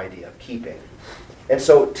kind of idea of keeping. And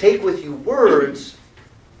so take with you words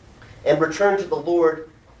and return to the Lord.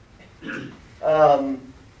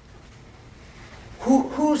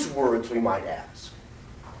 Whose words, we might ask?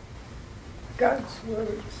 God's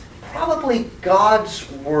words. Probably God's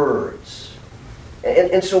words.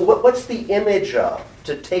 And so what's the image of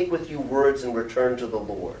to take with you words and return to the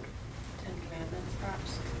Lord? 10 Commandments,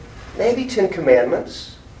 perhaps. Maybe 10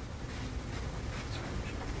 Commandments.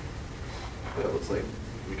 Yeah, it looks like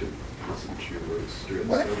we could listen to your words during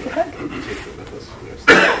the What? sermon. Take them with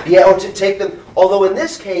us. Yeah, or to take them. Although in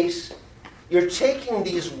this case, you're taking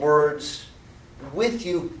these words with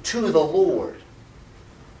you to the Lord.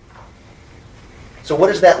 So what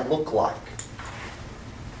does that look like?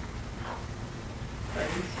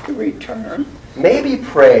 To return. Maybe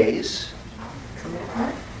praise.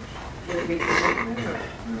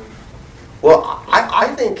 Well,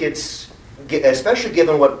 I think it's, especially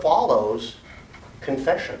given what follows,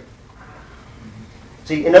 confession.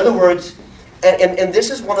 See, in other words, and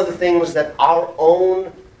this is one of the things that our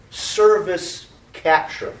own service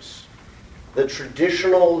captures. The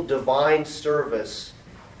traditional divine service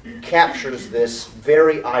captures this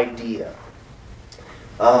very idea.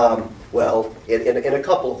 Well, in a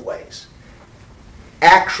couple of ways.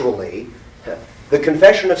 Actually, the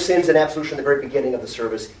confession of sins and absolution at the very beginning of the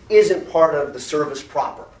service isn't part of the service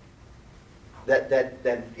proper. That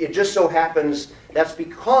it just so happens that's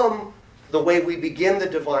become the way we begin the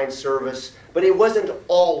divine service, but it wasn't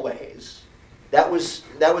always. That was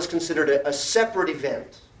considered a separate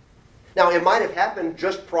event. Now, it might have happened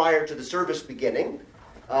just prior to the service beginning,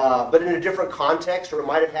 but in a different context, or it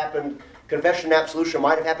might have happened, confession and absolution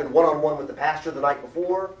might have happened one-on-one with the pastor the night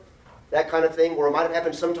before, that kind of thing, or it might have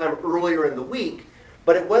happened sometime earlier in the week,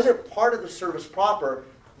 but it wasn't part of the service proper.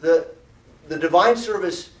 The divine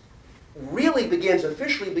service really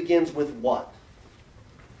officially begins with what?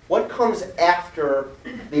 What comes after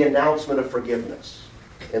the announcement of forgiveness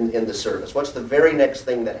in the service? What's the very next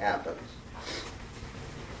thing that happens?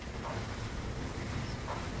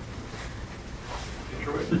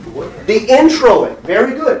 The introing.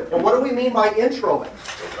 Very good. And what do we mean by introing?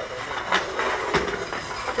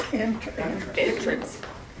 Entrance.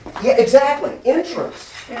 Yeah, exactly.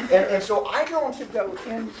 Entrance. And so I don't... To go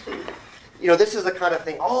into. This is the kind of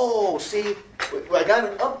thing, see, I got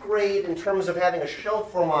an upgrade in terms of having a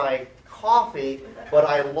shelf for my coffee, but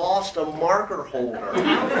I lost a marker holder.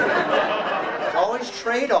 There's always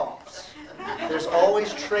trade-offs. There's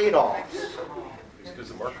always trade-offs. Because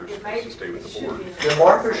the marker's supposed to stay with the board. The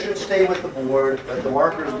marker should stay with the board, but the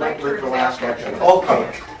marker's not with the last section.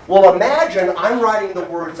 Okay. Well, imagine I'm writing the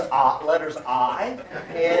words letters I,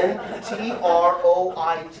 N, T, R, O,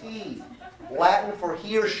 I, T. Latin for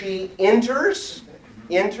he or she enters.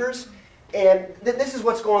 And this is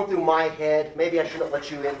what's going through my head. Maybe I shouldn't let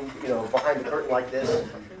you in, behind the curtain like this.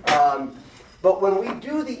 But when we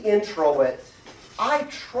do the introit, I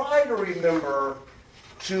try to remember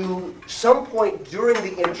to some point during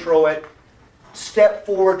the introit step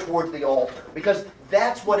forward towards the altar, because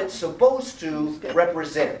that's what it's supposed to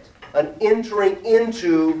represent, an entering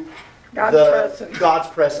into God's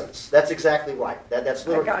presence. That's exactly right. That's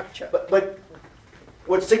literally. I gotcha. But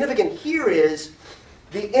what's significant here is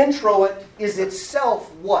the introit is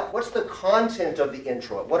itself what? What's the content of the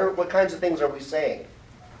introit? What kinds of things are we saying?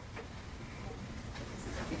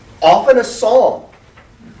 Often a psalm.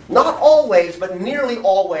 Not always, but nearly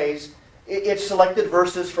always, it's selected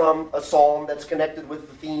verses from a psalm that's connected with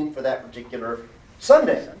the theme for that particular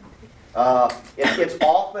Sunday. It's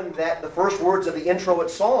often that the first words of the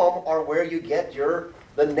introit psalm are where you get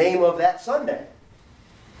the name of that Sunday.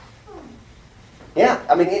 Yeah,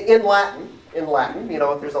 I mean, in Latin,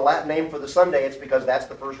 if there's a Latin name for the Sunday, it's because that's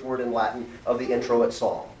the first word in Latin of the introit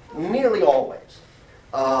psalm. Nearly always.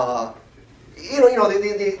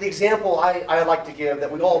 The example I like to give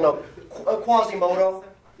that we all know, Quasimodo,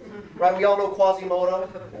 right? We all know Quasimodo,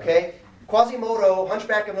 okay? Quasimodo,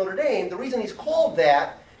 Hunchback of Notre Dame, the reason he's called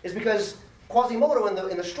that is because Quasimodo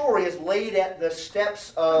in the story is laid at the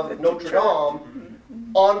steps of Notre Dame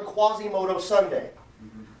on Quasimodo Sunday.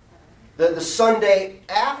 The Sunday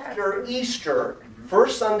after Easter,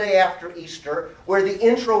 first Sunday after Easter, where the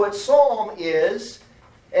introit psalm is,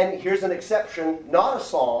 and here's an exception, not a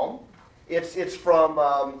psalm, it's from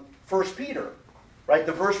 1 Peter, right?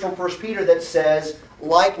 The verse from 1 Peter that says,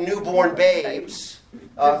 like newborn babes,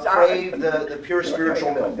 crave the pure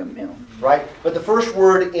spiritual milk, right? But the first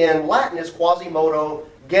word in Latin is Quasimodo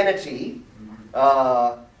geniti,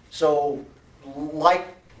 so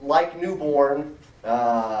like newborn,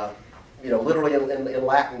 literally in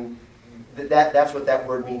Latin, that's what that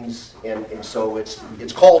word means, and so it's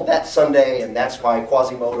called that Sunday, and that's why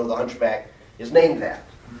Quasimodo the Hunchback is named that.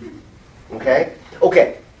 Okay.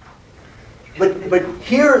 But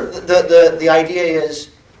here the idea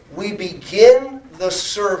is we begin the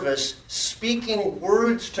service speaking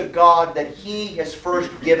words to God that He has first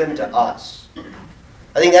given to us.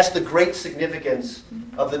 I think that's the great significance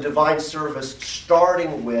of the divine service,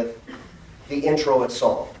 starting with the introit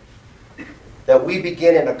psalm. That we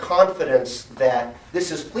begin in a confidence that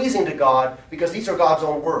this is pleasing to God because these are God's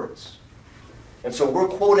own words. And so we're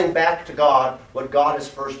quoting back to God what God has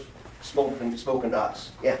first spoken to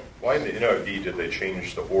us. Yeah. Why in the NIV did they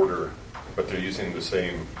change the order, but they're using the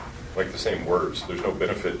same words? There's no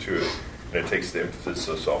benefit to it, and it takes the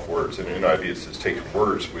emphasis off words. In NIV it says take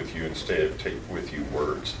words with you instead of take with you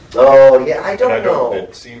words. Oh, yeah, I don't know.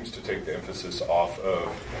 It seems to take the emphasis off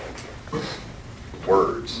of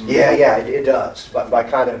words. Yeah, it does. By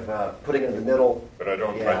kind of putting it in the middle. But I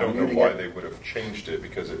don't know why they would have changed it,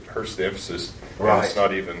 because it hurts the emphasis. Right. And it's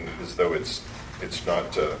not even as though it's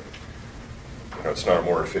not it's not a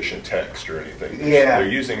more efficient text or anything. Yeah. They're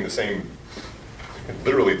using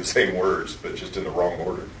literally the same words, but just in the wrong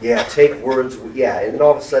order. Yeah, take words. Yeah, and then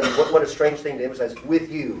all of a sudden, what a strange thing to emphasize. With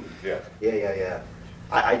you. Yeah. Yeah.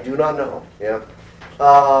 I do not know. Yeah.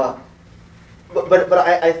 But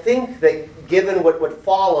I think that given what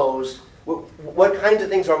follows, what kinds of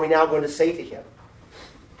things are we now going to say to Him?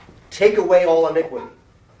 Take away all iniquity.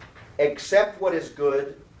 Accept what is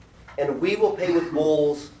good, and we will pay with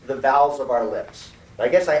bulls the vows of our lips. I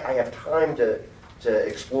guess I have time to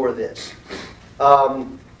explore this.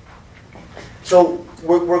 So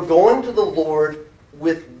we're going to the Lord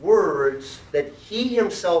with words that He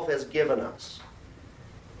Himself has given us.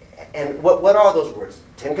 And what are those words?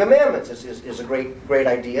 10 Commandments is a great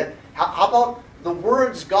idea. How about the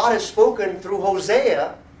words God has spoken through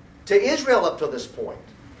Hosea to Israel up to this point?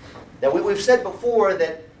 Now we've said before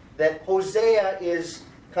that Hosea is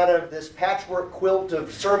kind of this patchwork quilt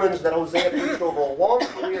of sermons that Hosea preached over a long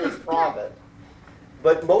career as prophet.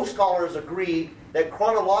 But most scholars agree that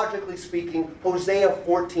chronologically speaking, Hosea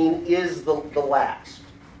 14 is the last.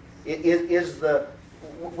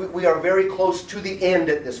 We are very close to the end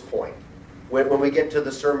at this point when we get to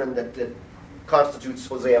the sermon that constitutes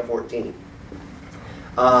Hosea 14.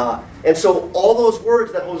 And so all those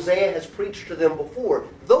words that Hosea has preached to them before,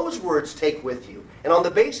 those words take with you. And on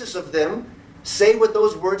the basis of them, say what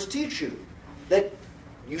those words teach you. That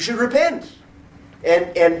you should repent.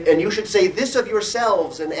 And you should say this of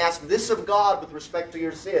yourselves and ask this of God with respect to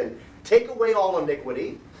your sin. Take away all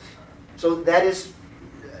iniquity. So that is,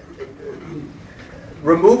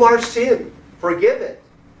 remove our sin. Forgive it.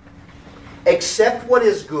 Accept what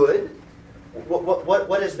is good.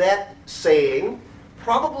 What is that saying?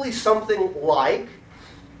 Probably something like,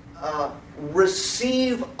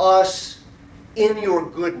 receive us in your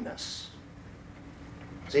goodness.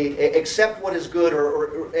 See, accept what is good,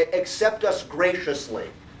 or accept us graciously.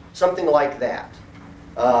 Something like that.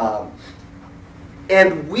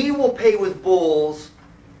 And we will pay with bulls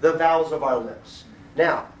the vows of our lips.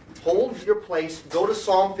 Now, hold your place. Go to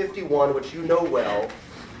Psalm 51, which you know well.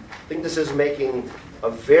 I think this is making a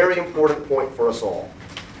very important point for us all.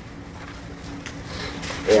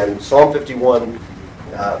 And Psalm 51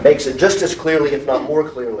 makes it just as clearly, if not more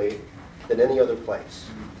clearly, than any other place.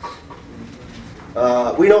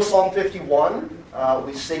 We know Psalm 51.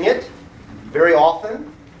 We sing it very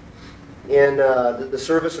often in the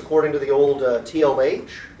service according to the old TLH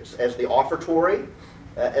as the offertory.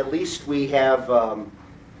 At least we have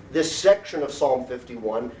this section of Psalm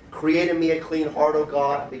 51. Create in me a clean heart, O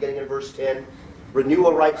God, beginning in verse 10. Renew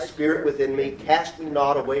a right spirit within me. Cast me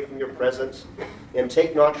not away from your presence, and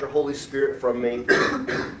take not your Holy Spirit from me.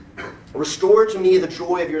 Restore to me the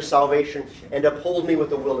joy of your salvation, and uphold me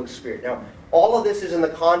with a willing spirit. Now, all of this is in the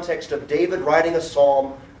context of David writing a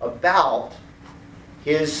psalm about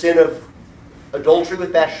his sin of adultery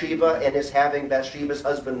with Bathsheba and his having Bathsheba's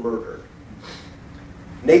husband murdered.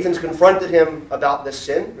 Nathan's confronted him about this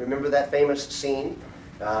sin. Remember that famous scene?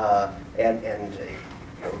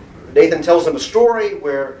 Nathan tells him a story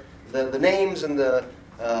where the names and the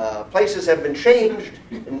places have been changed,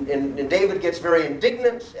 and David gets very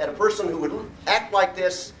indignant at a person who would act like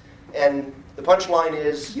this, and the punchline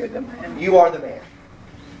is, You're the man. You are the man.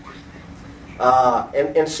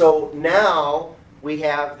 And so now we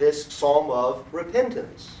have this psalm of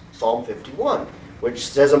repentance, Psalm 51, which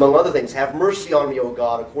says, among other things, have mercy on me, O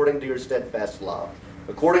God, according to your steadfast love.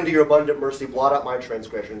 According to your abundant mercy, blot out my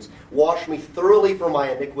transgressions. Wash me thoroughly from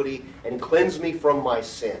my iniquity and cleanse me from my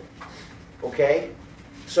sin. Okay?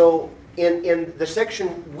 So in the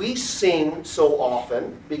section we sing so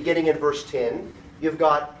often, beginning in verse 10, you've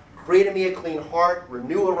got, create in me a clean heart,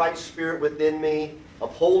 renew a right spirit within me,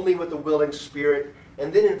 uphold me with a willing spirit.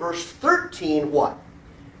 And then in verse 13, what?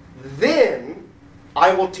 Then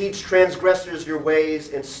I will teach transgressors your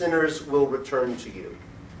ways, and sinners will return to you.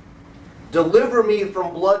 Deliver me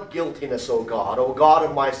from blood guiltiness, O God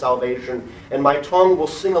of my salvation, and my tongue will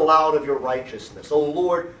sing aloud of your righteousness. O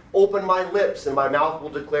Lord, open my lips, and my mouth will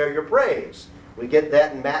declare your praise. We get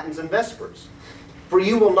that in Matins and Vespers. For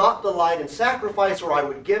you will not delight in sacrifice, or I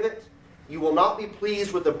would give it. You will not be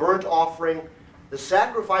pleased with the burnt offering. The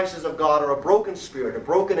sacrifices of God are a broken spirit, a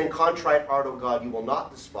broken and contrite heart, O God, you will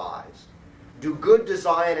not despise. Do good to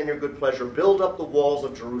Zion in your good pleasure. Build up the walls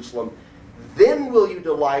of Jerusalem. Then will you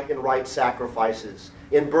delight in right sacrifices,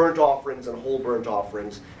 in burnt offerings and whole burnt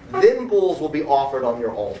offerings. Then bulls will be offered on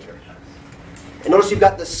your altar. And notice you've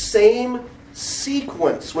got the same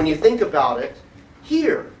sequence when you think about it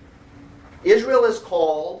here. Israel is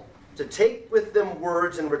called to take with them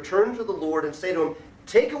words and return to the Lord and say to him,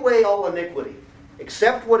 take away all iniquity,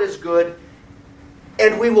 accept what is good,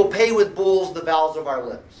 and we will pay with bulls the vows of our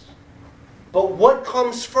lips. But what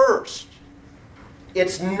comes first?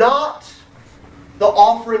 It's not the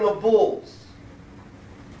offering of bulls.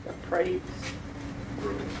 The praise.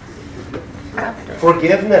 After.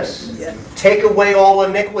 Forgiveness. Yes. Take away all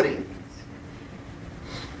iniquity.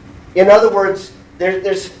 In other words,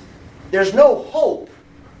 there's no hope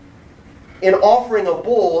in offering a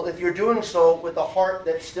bull if you're doing so with a heart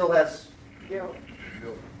that still has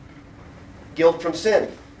guilt from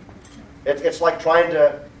sin. It's like trying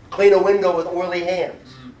to clean a window with oily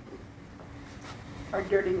hands. Our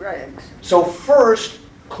dirty rags. So first,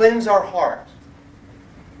 cleanse our heart.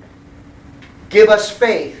 Give us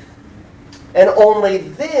faith. And only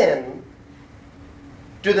then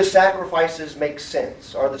do the sacrifices make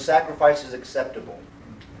sense. Are the sacrifices acceptable?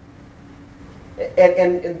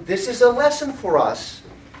 And this is a lesson for us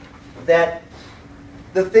that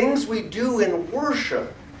the things we do in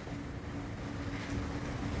worship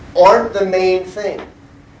aren't the main thing.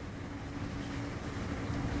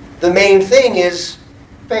 The main thing is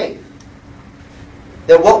faith.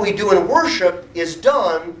 That what we do in worship is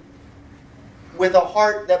done with a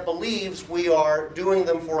heart that believes we are doing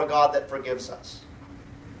them for a God that forgives us.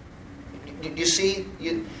 You see?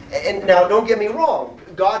 And now, don't get me wrong.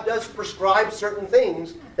 God does prescribe certain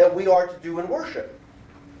things that we are to do in worship.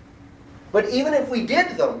 But even if we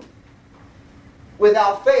did them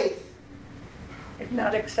without faith, It's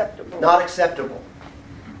not acceptable. not acceptable.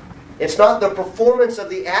 It's not the performance of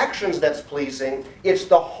the actions that's pleasing, it's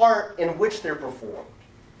the heart in which they're performed.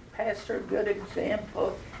 Pastor, a good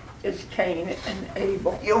example is Cain and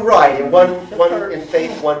Abel. You're right, and one first. in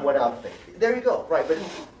faith, one without faith. There you go, right, but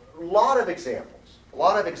a lot of examples,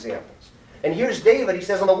 And here's David, he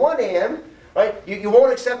says on the one hand, right, you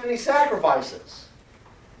won't accept any sacrifices.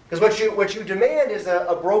 Because what you demand is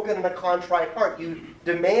a broken and a contrite heart. You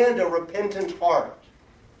demand a repentant heart.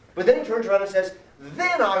 But then he turns around and says,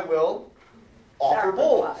 then I will offer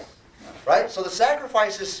bulls. Sacrifice. Right? So the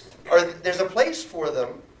sacrifices, there's a place for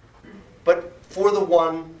them, but for the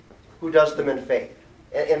one who does them in faith.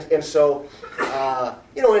 And so,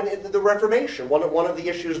 in the Reformation, one of the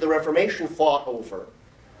issues the Reformation fought over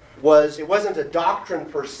it wasn't a doctrine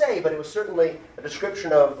per se, but it was certainly a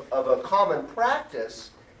description of a common practice.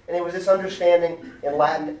 And it was this understanding in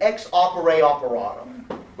Latin, ex opere operatum,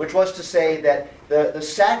 which was to say that the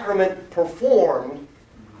sacrament performed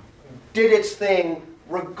did its thing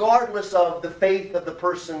regardless of the faith of the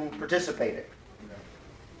person participating.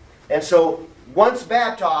 And so, once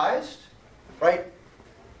baptized, right,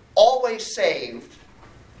 always saved,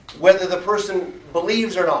 whether the person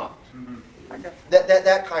believes or not.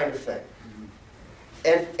 That kind of thing.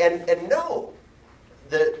 And no.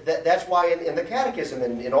 That's why in the Catechism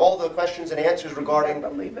and in all the questions and answers regarding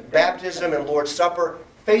baptism and Lord's Supper,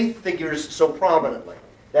 faith figures so prominently.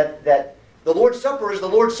 That the Lord's Supper is the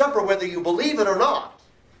Lord's Supper whether you believe it or not.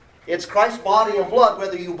 It's Christ's body and blood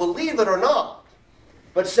whether you believe it or not.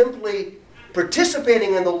 But simply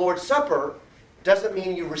participating in the Lord's Supper doesn't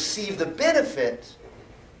mean you receive the benefit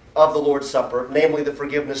of the Lord's Supper, namely the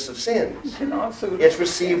forgiveness of sins. It's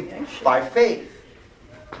received by faith,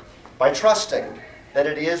 by trusting that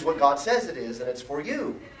it is what God says it is, and it's for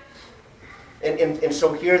you. And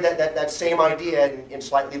so here, that same idea in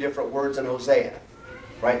slightly different words in Hosea,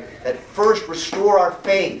 right? That first restore our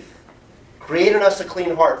faith, create in us a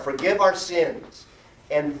clean heart, forgive our sins,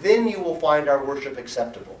 and then you will find our worship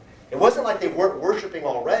acceptable. It wasn't like they weren't worshiping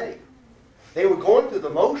already. They were going through the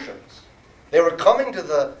motions. They were coming to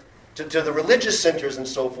the religious centers and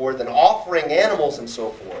so forth, and offering animals and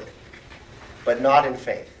so forth, but not in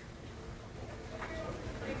faith.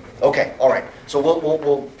 Okay, all right. So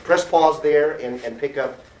we'll press pause there and pick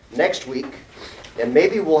up next week, and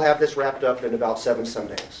maybe we'll have this wrapped up in about 7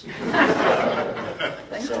 Sundays.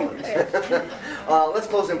 Thank you, Pastor. Let's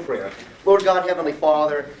close in prayer. Lord God, Heavenly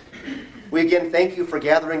Father, we again thank you for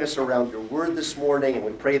gathering us around your word this morning, and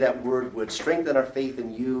we pray that word would strengthen our faith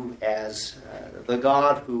in you as the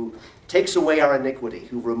God who takes away our iniquity,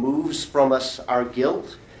 who removes from us our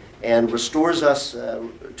guilt, and restores us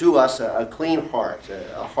to us a clean heart,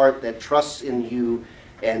 a heart that trusts in you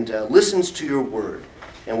and listens to your word.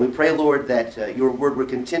 And we pray, Lord, that your word would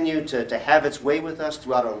continue to have its way with us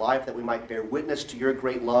throughout our life, that we might bear witness to your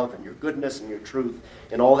great love and your goodness and your truth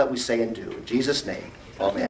in all that we say and do. In Jesus' name, amen.